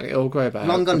back. It'll grow back.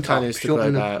 Long on top, short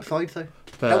on the sides though.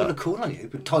 That would look cool on you.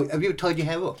 But have you tied your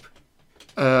hair up?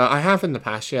 I have in the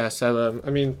past, yeah. So I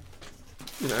mean,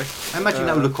 I imagine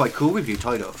that would look quite cool with you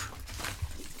tied up.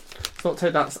 Let's not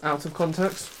take that out of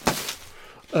context.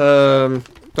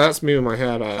 That's me with my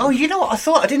hair back. Oh, you know what?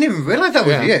 I didn't even realise that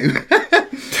was you.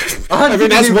 I mean,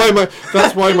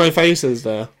 that's why my face is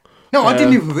there. No, I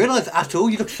didn't even realise at all.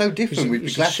 You look so different with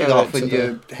your glasses off and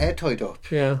your hair tied up.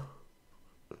 Yeah.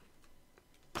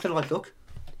 It's a nice look.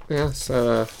 Yeah,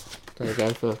 so there you go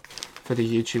for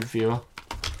the YouTube viewer.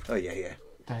 Oh, yeah.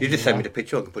 You just send me the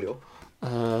picture, I can put it up.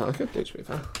 I could do it with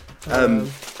that.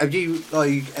 Have you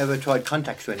ever tried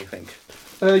contacts or anything?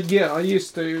 Yeah, I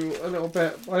used to a little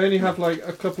bit. I only have like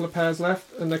a couple of pairs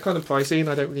left, and they're kind of pricey, and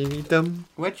I don't really need them.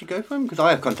 Where'd you go from? Because I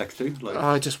have contacts too. Like,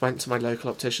 I just went to my local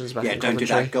opticians back yeah, in don't do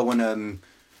Coventry. that. Go on.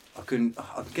 I can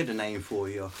get a name for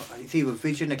you. It's either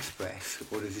Vision Express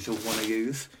or there's this other one I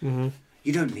use. Mm-hmm.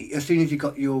 You don't need, as soon as you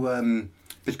got your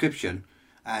prescription,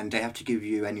 and they have to give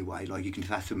you anyway. Like you can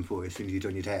just ask them for it as soon as you've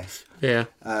done your test. Yeah.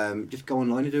 Just go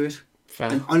online and do it.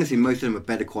 Fair. And honestly, most of them are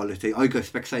better quality. I go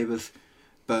Specsavers,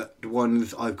 but the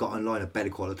ones I've got online are better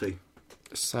quality.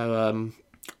 So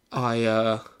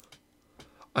I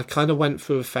kind of went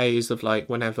through a phase of like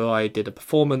whenever I did a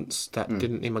performance that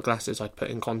didn't need my glasses, I'd put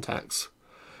in contacts,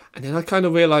 and then I kind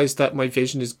of realised that my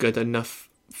vision is good enough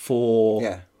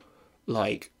for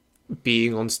like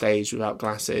being on stage without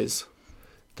glasses,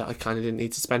 that I kind of didn't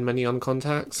need to spend money on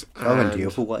contacts. I went the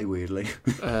other way, weirdly.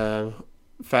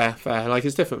 Fair. Like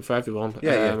it's different for everyone.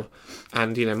 Yeah.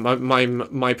 And you know,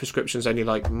 my prescription's only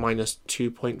like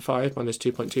 -2.5,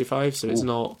 -2.25, so it's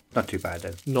not too bad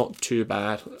then. not too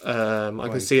bad. I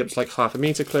can see up to like half a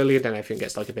metre clearly, and then everything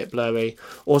gets like a bit blurry.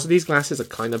 Also, these glasses are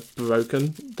kind of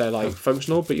broken. They're like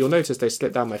functional, but you'll notice they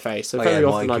slip down my face. So very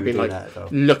often I've been like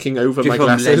looking over my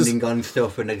glasses. Just on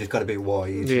stuff, and they just got a bit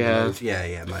wide. Yeah.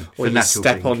 Yeah, man. Or you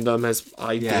step on them, as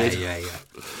I did. Yeah.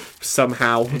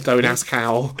 Somehow, don't ask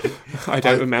how. I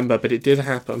don't remember, but it did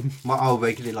happen. I'll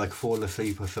regularly like fall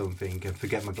asleep or something and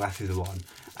forget my glasses are on,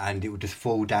 and it would just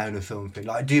fall down or something.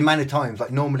 Like the amount of times, like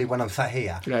normally when I'm sat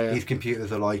here, these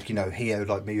computers are like, you know, here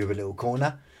like me with a little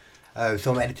corner.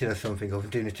 So I'm editing or something. I was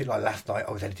doing it like last night.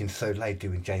 I was editing so late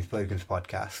doing James Brogan's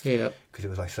podcast because it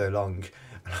was like so long,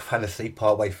 and I fell asleep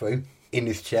part way through in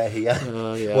this chair here.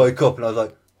 Woke up and I was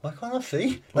like, why can't I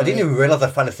see? I didn't even realise I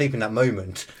fell asleep in that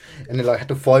moment. And then I had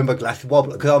to find my glasses. Well,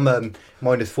 because I'm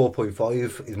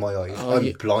 -4.5 is my eyes.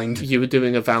 I'm blind. You were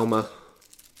doing a Valma.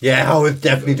 Yeah, I was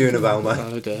definitely doing a Valma.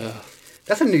 Oh dear.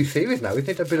 That's a new series now, isn't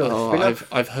it? A bit of a spin-off.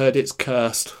 I've heard it's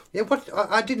cursed. Yeah, what?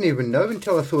 I didn't even know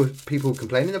until I saw people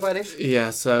complaining about it. Yeah,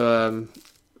 so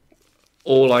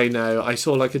all I know, I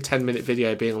saw like a 10-minute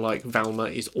video being like, Valma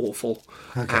is awful.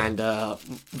 Okay. And I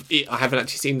haven't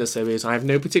actually seen the series. I have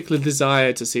no particular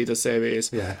desire to see the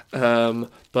series. Yeah.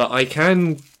 But I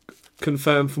can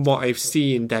confirm from what I've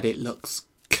seen that it looks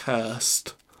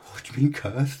cursed. What do you mean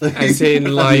cursed? As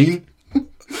in like...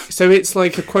 So it's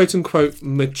like a quote-unquote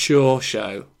mature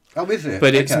show. Oh, is it?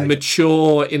 But it's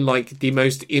mature in like the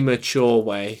most immature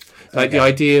way. Like the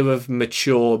idea of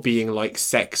mature being like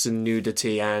sex and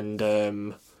nudity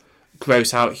and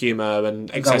gross out humour and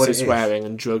excessive swearing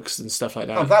and drugs and stuff like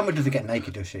that. Oh, Valma doesn't get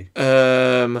naked, does she?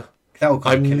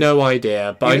 I've no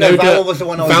idea, but I know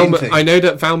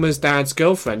that Valma's dad's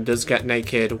girlfriend does get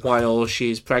naked while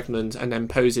she's pregnant and then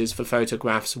poses for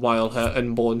photographs while her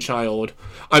unborn child.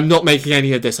 I'm not making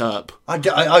any of this up. I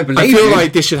believe I feel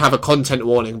like this should have a content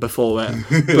warning before it,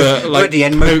 but like at the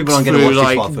end, most people aren't going to watch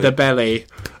like this the belly,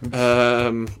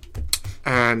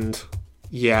 and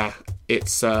yeah,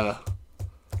 it's.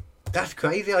 That's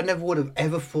crazy. I never would have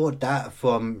ever thought that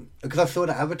from... Because I saw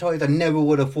that advertised, I never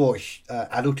would have thought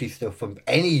adulty stuff from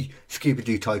any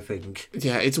Scooby-Doo type thing.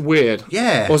 Yeah, it's weird.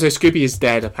 Yeah. Also, Scooby is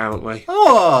dead, apparently.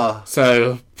 Oh!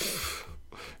 So,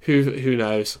 who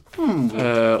knows?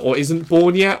 Or isn't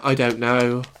born yet? I don't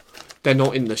know. They're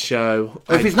not in the show.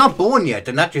 If he's not born yet,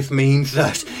 then that just means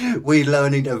that we're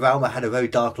learning that Valma had a very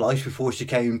dark life before she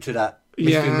came to that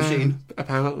mystery machine.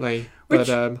 Apparently.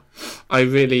 But I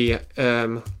really...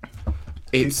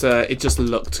 it just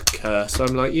looked cursed. So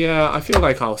I'm like, I feel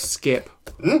like I'll skip.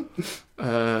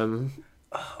 And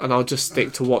I'll just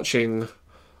stick to watching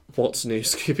What's New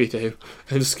Scooby-Doo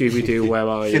and Scooby-Doo Where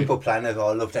Are You? Simple Plan as well.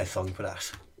 I love their song for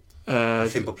that.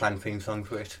 Simple Plan theme song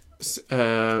for it. Is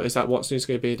that What's New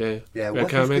Scooby-Doo? Yeah, We're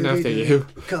coming after you.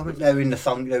 They're in the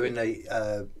song, they're in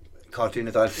the cartoon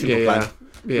as well. Simple Plan.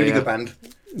 Really good band.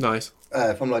 Nice.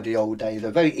 From like the old days.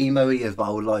 They're very emo-y as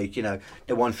well. Like, you know,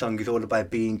 the one song is all about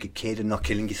being a kid and not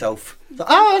killing yourself. So,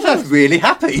 that's really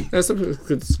happy. That's a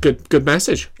good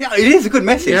message. Yeah, it is a good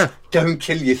message. Yeah. Don't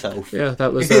kill yourself. Yeah,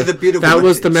 that was a beautiful message.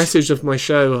 was the message of my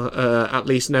show. At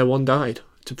least no one died.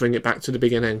 To bring it back to the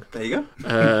beginning. There you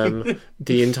go.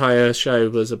 The entire show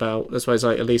was about. That's why it's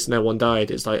like at least no one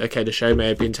died. It's like, okay, the show may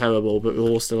have been terrible, but we're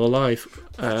all still alive.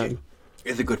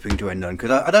 It's a good thing to end on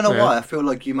because I don't know why. I feel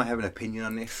like you might have an opinion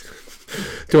on this.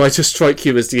 Do I just strike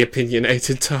you as the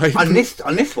opinionated type? On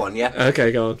this one, yeah.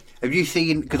 Okay, go on. Have you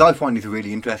seen? Because I find this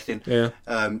really interesting. Yeah.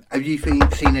 Have you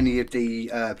seen any of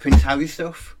the Prince Harry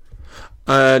stuff?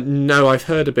 No, I've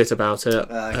heard a bit about it.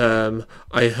 Okay.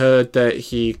 I heard that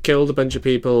he killed a bunch of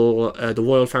people. The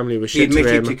royal family was He shit to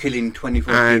admitted him, to killing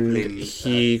 24 and people in...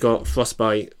 he got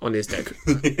frostbite on his dick,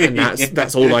 and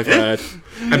that's all I've heard.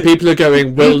 And people are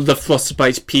going, "Will the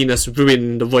frostbite penis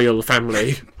ruin the royal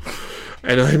family?"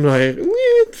 And I'm like,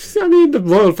 I mean, the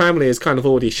royal family has kind of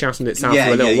already shouted itself for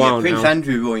a little while Prince now.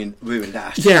 Andrew ruined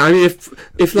that. Yeah, I mean,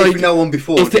 if like no one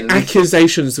before, if the then at least-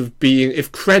 accusations of being,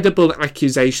 if credible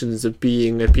accusations of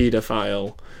being a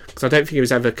paedophile, because I don't think he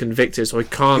was ever convicted, so I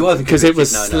can't, He wasn't because it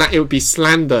was convicted, no. it would be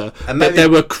slander. And But maybe- there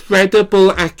were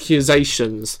credible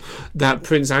accusations that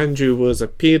Prince Andrew was a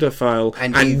paedophile,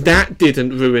 And and he- that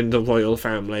didn't ruin the royal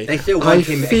family. They still I want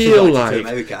him feel extradited to like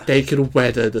America. they could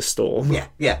weather the storm.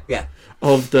 Yeah.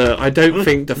 I don't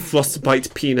think the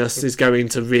frostbite penis is going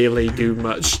to really do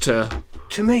much to.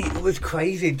 To me, it was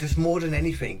crazy, just more than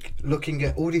anything, looking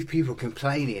at all these people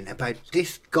complaining about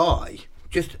this guy.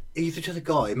 He's just a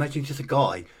guy. Imagine just a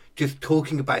guy just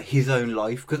talking about his own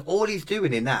life, because all he's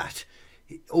doing in that,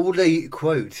 all the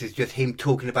quotes is just him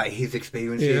talking about his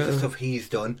experiences, the stuff he's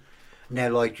done. Now,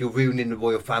 like, you're ruining the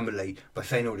royal family by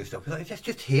saying all this stuff. Like, that's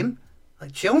just him.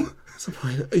 Like, chill.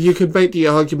 You could make the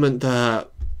argument that,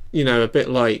 you know, a bit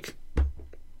like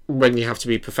when you have to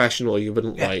be professional, you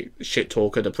wouldn't like shit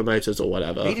talk at the promoters or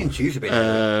whatever. He didn't choose a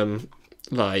bit.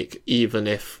 Like, even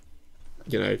if,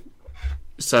 you know,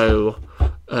 so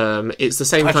it's the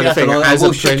same Actually, kind of thing I as a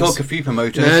will shit prince. talk a few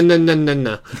promoters.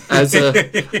 No. As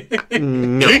a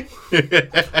no,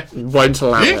 won't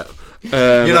allow it.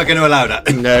 You're not going to allow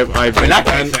that. No, I've In that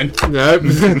case, then. no.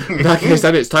 In that case,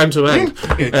 then it's time to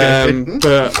end.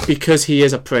 But because he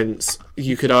is a prince,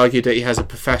 you could argue that he has a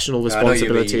professional I know what you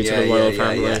mean. responsibility to Yeah, the royal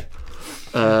yeah,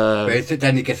 family. But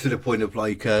then it gets to the point of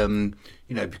like,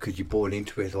 you know, because you're born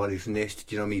into it as well, isn't it?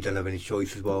 Do you know what I mean? You don't have any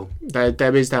choice as well. There is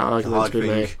that It's a argument hard to be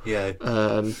made. thing.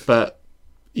 Yeah. But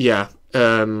yeah,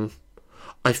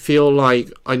 I feel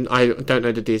like I don't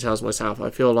know the details myself. I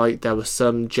feel like there was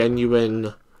some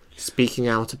genuine speaking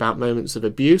out about moments of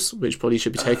abuse, which probably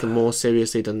should be taken more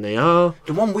seriously than they are.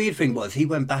 The one weird thing was he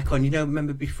went back on, you know,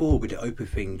 remember before with the Oprah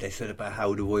thing, they said about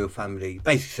how the royal family,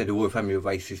 basically said the royal family were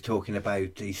racist, talking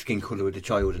about the skin colour of the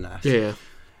child and that. Yeah.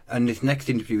 And this next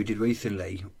interview we did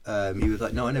recently, he was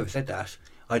like, no, I never said that.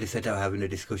 I just said they were having a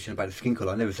discussion about the skin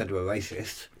colour. I never said they were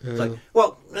racist. It's like,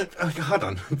 well, hold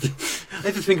on.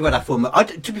 Let's just think about that for a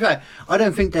moment. To be fair, I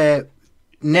don't think they're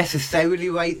necessarily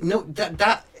racist. No,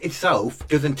 that itself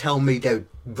doesn't tell me they're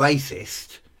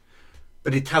racist,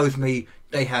 but it tells me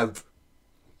they have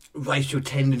racial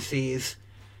tendencies,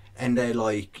 and they're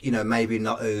like, you know, maybe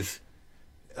not as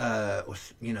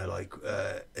you know, like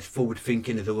as forward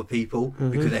thinking as other people,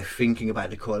 because they're thinking about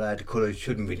the colour. The colour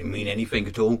shouldn't really mean anything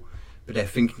at all, but they're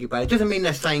thinking about it. Doesn't mean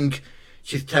they're saying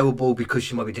she's terrible because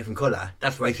she might be a different colour.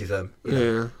 That's racism. You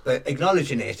know? Yeah. But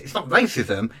acknowledging it's not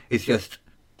racism. It's just,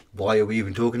 why are we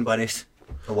even talking about this?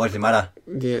 Or why does it matter?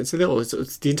 Yeah, it's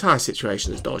the entire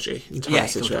situation is dodgy. The entire Yeah,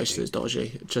 it's all situation is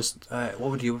dodgy. Just What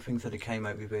were the other things that came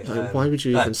out with it? why would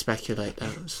you even speculate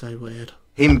that? It's so weird.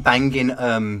 Him banging, that's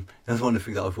one of the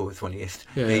things that I thought was funniest.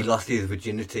 Yeah. He lost his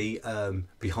virginity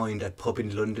behind a pub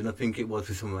in London, I think it was,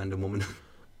 with some random woman.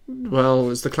 Well,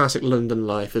 it's the classic London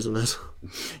life, isn't it?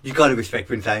 You gotta respect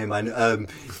Prince Harry, man.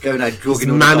 He's going out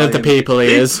drugging all Man the of the time. people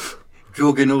he is.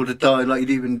 Drugging all the time, like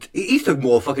he took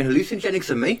more fucking hallucinogenics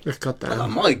than me. God Oh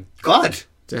damn. my god.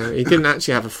 Yeah, he didn't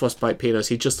actually have a frostbite penis,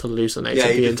 he just hallucinated Yeah,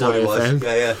 the he just thought entire it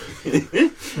was. thing.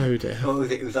 Yeah. Oh dear. What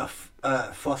was it? It was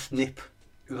a frost nip.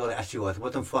 It was what it actually was. It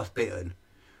wasn't frost bitten.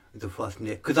 It was a frost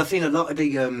nip. Because I've seen a lot of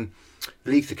the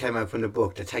leaks that came out from the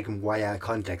book. They're taken way out of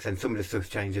context, and some of the stuff's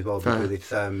changed as well because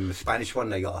it's a Spanish one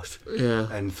they got, Yeah.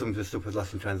 and some of the stuff was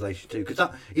lost in translation too. Because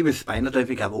even Spain, I don't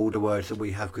think have all the words that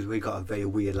we have because we got a very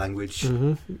weird language.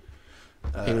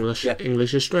 English yeah.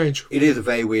 English is strange. It is a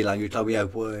very weird language. Like we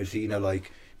have words, you know,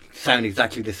 like sound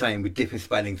exactly the same with different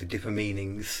spellings and different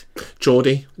meanings.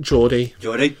 Geordie. Jordy?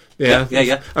 Yeah.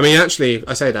 Yeah. I mean, actually,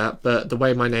 I say that, but the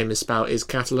way my name is spelled is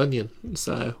Catalonian,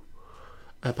 so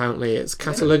apparently it's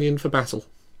Catalonian for battle.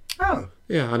 Oh.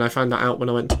 Yeah, and I found that out when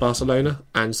I went to Barcelona,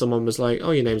 and someone was like,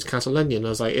 "Oh, your name's Catalonian." I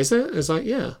was like, "Is it?" It's like,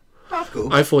 "Yeah." That's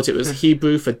cool. I thought it was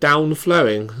Hebrew for down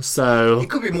flowing, so It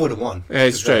could be more than one.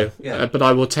 it's true. Yeah. But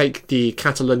I will take the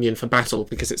Catalonian for battle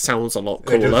because it sounds a lot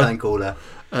It does cooler. sound cooler.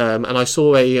 And I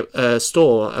saw a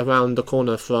store around the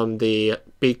corner from the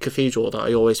big cathedral that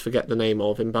I always forget the name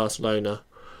of in Barcelona.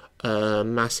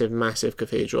 Massive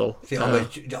cathedral. See, I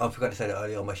forgot to say that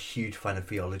earlier. I'm a huge fan of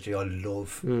theology. I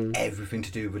love everything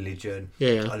to do with religion.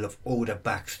 Yeah. I love all the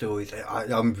backstories.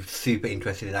 I'm super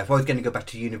interested in that. If I was going to go back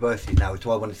to university now,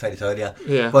 so I wanted to say this earlier.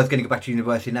 Yeah. If I was going to go back to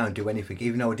university now and do anything,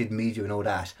 even though I did media and all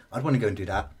that, I'd want to go and do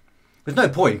that. There's no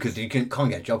point because you can't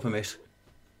get a job from it.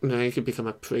 No, you could become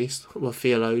a priest or a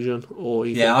theologian, or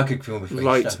you I could become a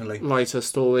priest, definitely. Write a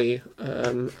story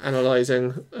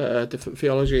analysing different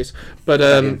theologies. But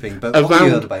Around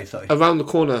the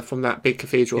corner from that big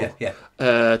cathedral,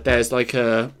 there's like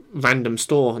a random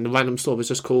store, and the random store was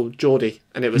just called Geordie,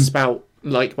 and it was spelt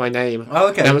like my name. Oh,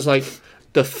 okay. And that was like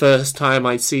the first time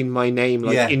I'd seen my name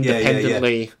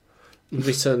independently.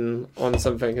 Written on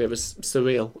something. It was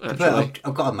surreal, actually.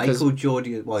 I've got a mate called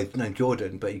Geordie. Well, no,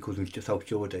 Jordan, but he calls himself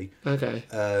Geordie. Okay.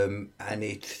 And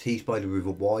he's by the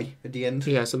River Wye at the end.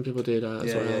 Yeah, some people do that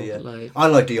as well. Yeah. Like, I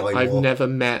like the I. I've never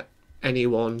met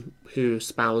anyone who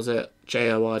spells it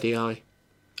Jordi.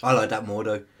 I like that more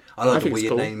though. I like the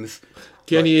weird names.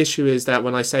 The only issue is that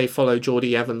when I say follow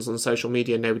Geordie Evans on social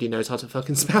media, nobody knows how to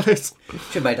fucking spell it.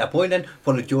 Should make that point then.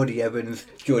 Follow Geordie Evans.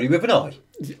 Geordie with an I.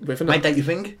 With an Make that your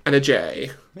thing? And a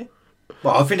J. Yeah.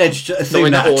 Well, I think they'd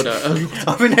assume that. Order.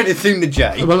 I think they'd assume the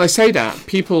J. When I say that,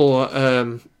 people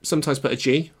sometimes put a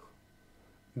G.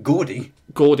 Gordy,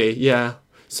 yeah.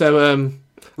 So,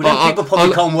 people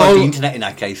probably can't work the internet in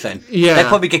that case then. Yeah. They'd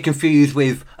probably get confused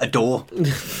with a door.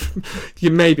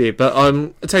 Maybe, but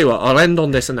I'll tell you what, I'll end on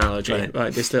this analogy,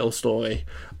 right, this little story.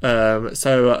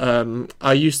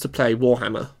 I used to play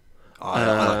Warhammer. I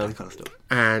like that kind of stuff.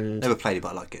 And never played it,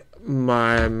 but I like it.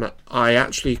 I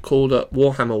actually called up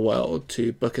Warhammer World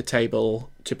to book a table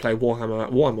to play Warhammer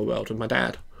at Warhammer World with my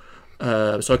dad.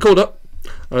 So I called up.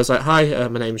 I was like, hi,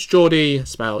 my name's Geordie,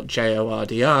 spelled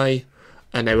Jordi.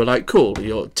 And they were like, cool,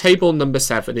 your table number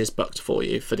 7 is booked for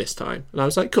you for this time. And I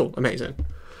was like, cool, amazing.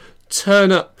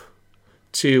 Turn up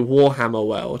to Warhammer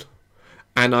World,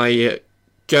 and I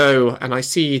go and I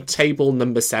see table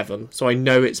number 7, so I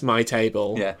know it's my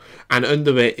table. Yeah. And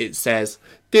under it says,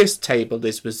 this table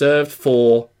is reserved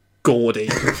for Gordy.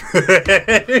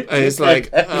 And it's like,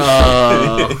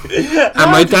 oh.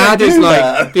 And my dad is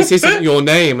like, this isn't your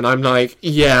name. And I'm like,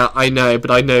 yeah, I know,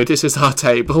 but I know this is our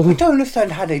table. I don't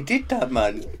understand how they did that,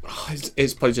 man.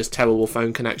 It's probably just terrible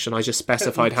phone connection. I just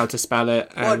specified how to spell it.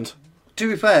 And well, to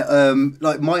be fair,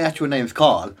 like my actual name's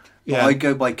Carl. Yeah. I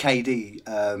go by KD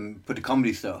for the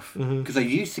comedy stuff. Because I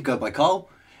used to go by Carl.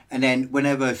 And then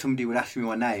whenever somebody would ask me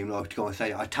my name, like to go and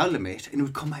say, I tell them it, and it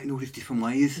would come out in all these different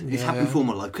ways. It's happened for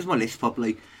my life, because my list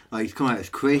probably, like, it's come out as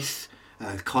Chris,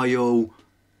 Kyle.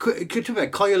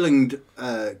 Kyle and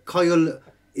Kyle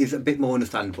is a bit more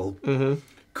understandable.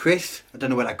 Chris, I don't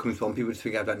know where that comes from. People just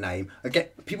think I have that name.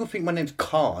 People think my name's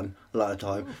Khan a lot of the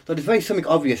time. So there's very something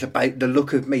obvious about the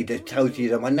look of me that tells you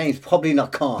that my name's probably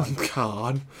not Khan.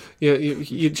 Khan?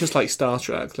 You're just like Star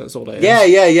Trek, that's all it is.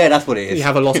 Yeah, that's what it is. You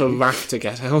have a lot of rack to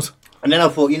get out. And then I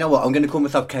thought, you know what, I'm going to call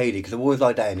myself Katie, because I've always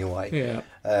liked that anyway. Yeah.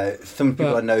 Some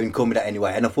people I know call me that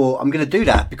anyway. And I thought, I'm going to do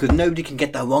that, because nobody can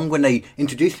get that wrong when they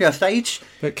introduce me on stage.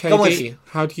 But KD,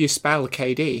 how do you spell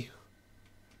KD?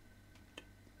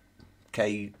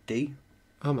 KD.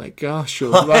 Oh my gosh,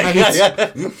 you're right.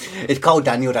 It's Carl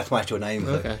Daniel, that's my actual name.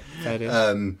 Okay, fair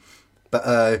enough. But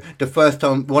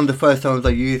one of the first times I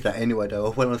used that anyway, though, I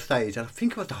went on stage, and I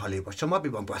think it was the Holly Bush. I might be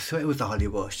wrong, but I swear it was the Holly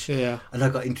Bush. Yeah. And I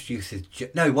got introduced as...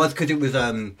 No, it was because it was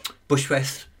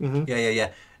Bushfest.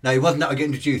 Yeah. No, it wasn't that I got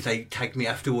introduced. They tagged me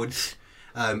afterwards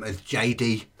as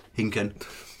JD Hinken.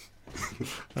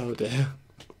 Oh, dear.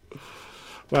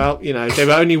 Well, they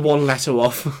were only one letter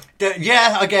off.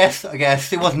 Yeah, I guess.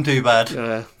 It wasn't too bad.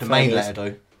 The main letter,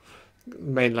 though.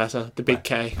 Main letter, the big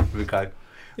K. Okay.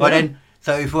 Well, then,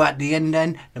 so if we're at the end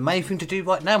then, the main thing to do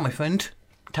right now, my friend,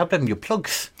 tell them your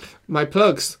plugs. My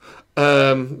plugs?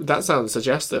 That sounds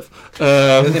suggestive.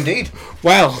 Yes, indeed.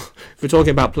 Well, if we're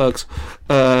talking about plugs,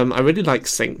 I really like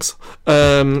sinks.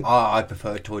 I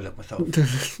prefer a toilet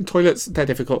myself. Toilets, they're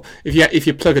difficult. If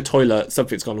you plug a toilet,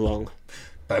 something's gone wrong.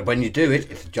 But when you do it,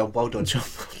 it's a job well done.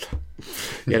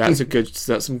 Yeah,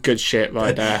 that's some good shit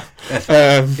right there.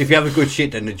 If you have a good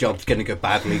shit, then the job's going to go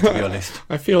badly, to be honest.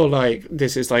 I feel like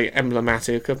this is like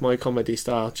emblematic of my comedy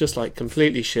style, just like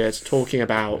completely shit, talking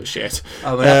about shit.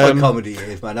 Oh, well, that's what comedy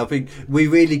is, man. I think we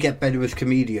really get better as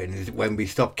comedians when we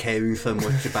stop caring so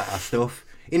much about our stuff.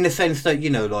 In the sense that,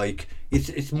 like,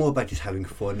 it's more about just having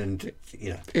fun and,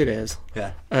 It is.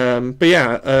 Yeah. But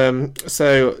yeah,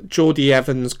 so Geordie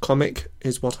Evans Comic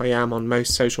is what I am on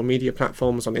most social media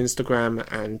platforms, on Instagram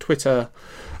and Twitter.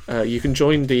 You can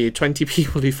join the 20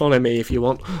 people who follow me if you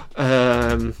want.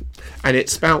 And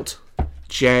it's spelt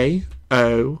Jordi.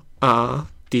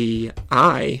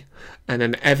 and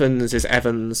then Evans is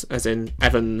Evans, as in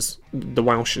Evans, the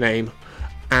Welsh name,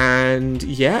 and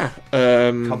yeah,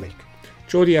 Comic.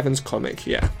 Geordie Evans comic,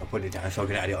 yeah. I'll put it down so I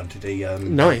can add it onto the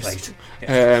Nice. template.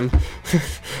 Yeah.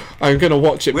 I'm gonna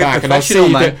watch it We're back, and I'll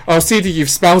see that you've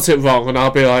spelt it wrong, and I'll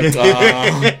be like,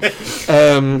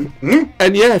 and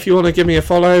yeah, if you want to give me a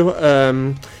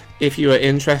follow, if you are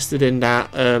interested in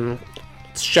that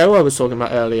show I was talking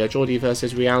about earlier, Geordie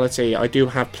versus Reality, I do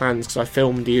have plans because I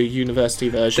filmed the university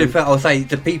To version. be fair, I'll say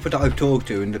the people that I've talked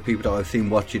to and the people that I've seen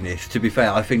watching this, to be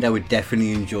fair, I think they would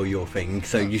definitely enjoy your thing,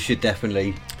 so you should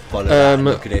definitely follow that and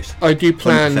look at it. I do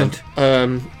plan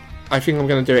 100%. I think I'm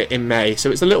going to do it in May,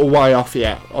 so it's a little way off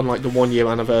yet on like the 1 year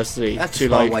anniversary That's to a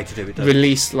smart like way to do it, though.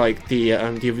 release like the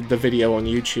video on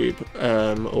YouTube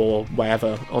or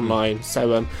wherever online.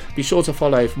 So be sure to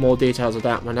follow for more details of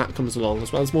that when that comes along,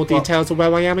 as well as more details of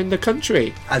where I am in the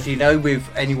country. As you know, with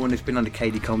anyone that's been on the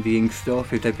KD Comedy Inc.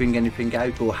 stuff, if they bring anything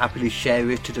out, we'll happily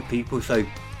share it to the people, so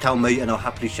tell me and I'll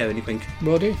happily share anything.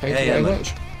 Will do. Thank you very man.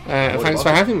 much. Thanks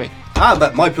for having me.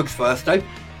 But my plugs first though.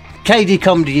 KD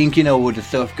Comedy Inc., you know all the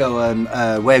stuff. Go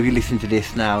wherever you listen to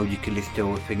this now, you can listen to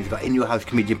all the things. You've got In Your House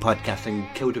Comedian Podcast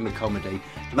and Killed Him in Comedy.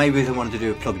 The main reason I wanted to do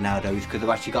a plug now though is because I've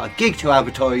actually got a gig to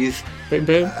advertise. Boom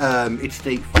boom. It's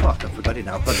the... Fuck, I forgot it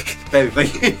now. Bear with me.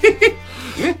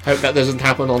 Hope that doesn't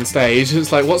happen on stage.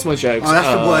 It's like, what's my jokes? Oh,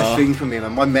 that's the worst thing for me,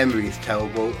 man. My memory is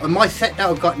terrible. And my set that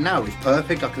I've got now is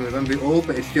perfect. I can remember it all,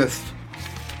 but it's just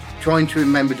trying to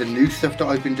remember the new stuff that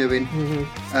I've been doing.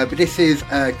 But this is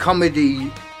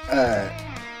comedy...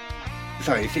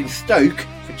 it's in Stoke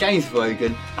for James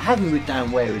Rogan. I haven't written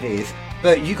down where it is,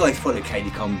 but you guys follow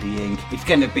KD Comedy Inc. It's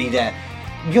going to be there.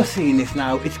 You're seeing this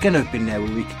now. It's going to have been there a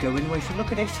week ago anyway, so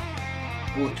look at it.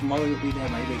 Or tomorrow it'll be there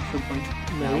maybe at some point.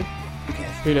 Maybe. Who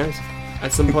cares? Who knows?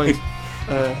 At some point.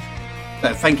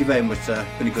 Thank you very much, sir.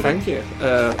 Been a good Thank you.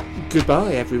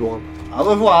 Goodbye, everyone. Au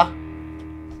revoir.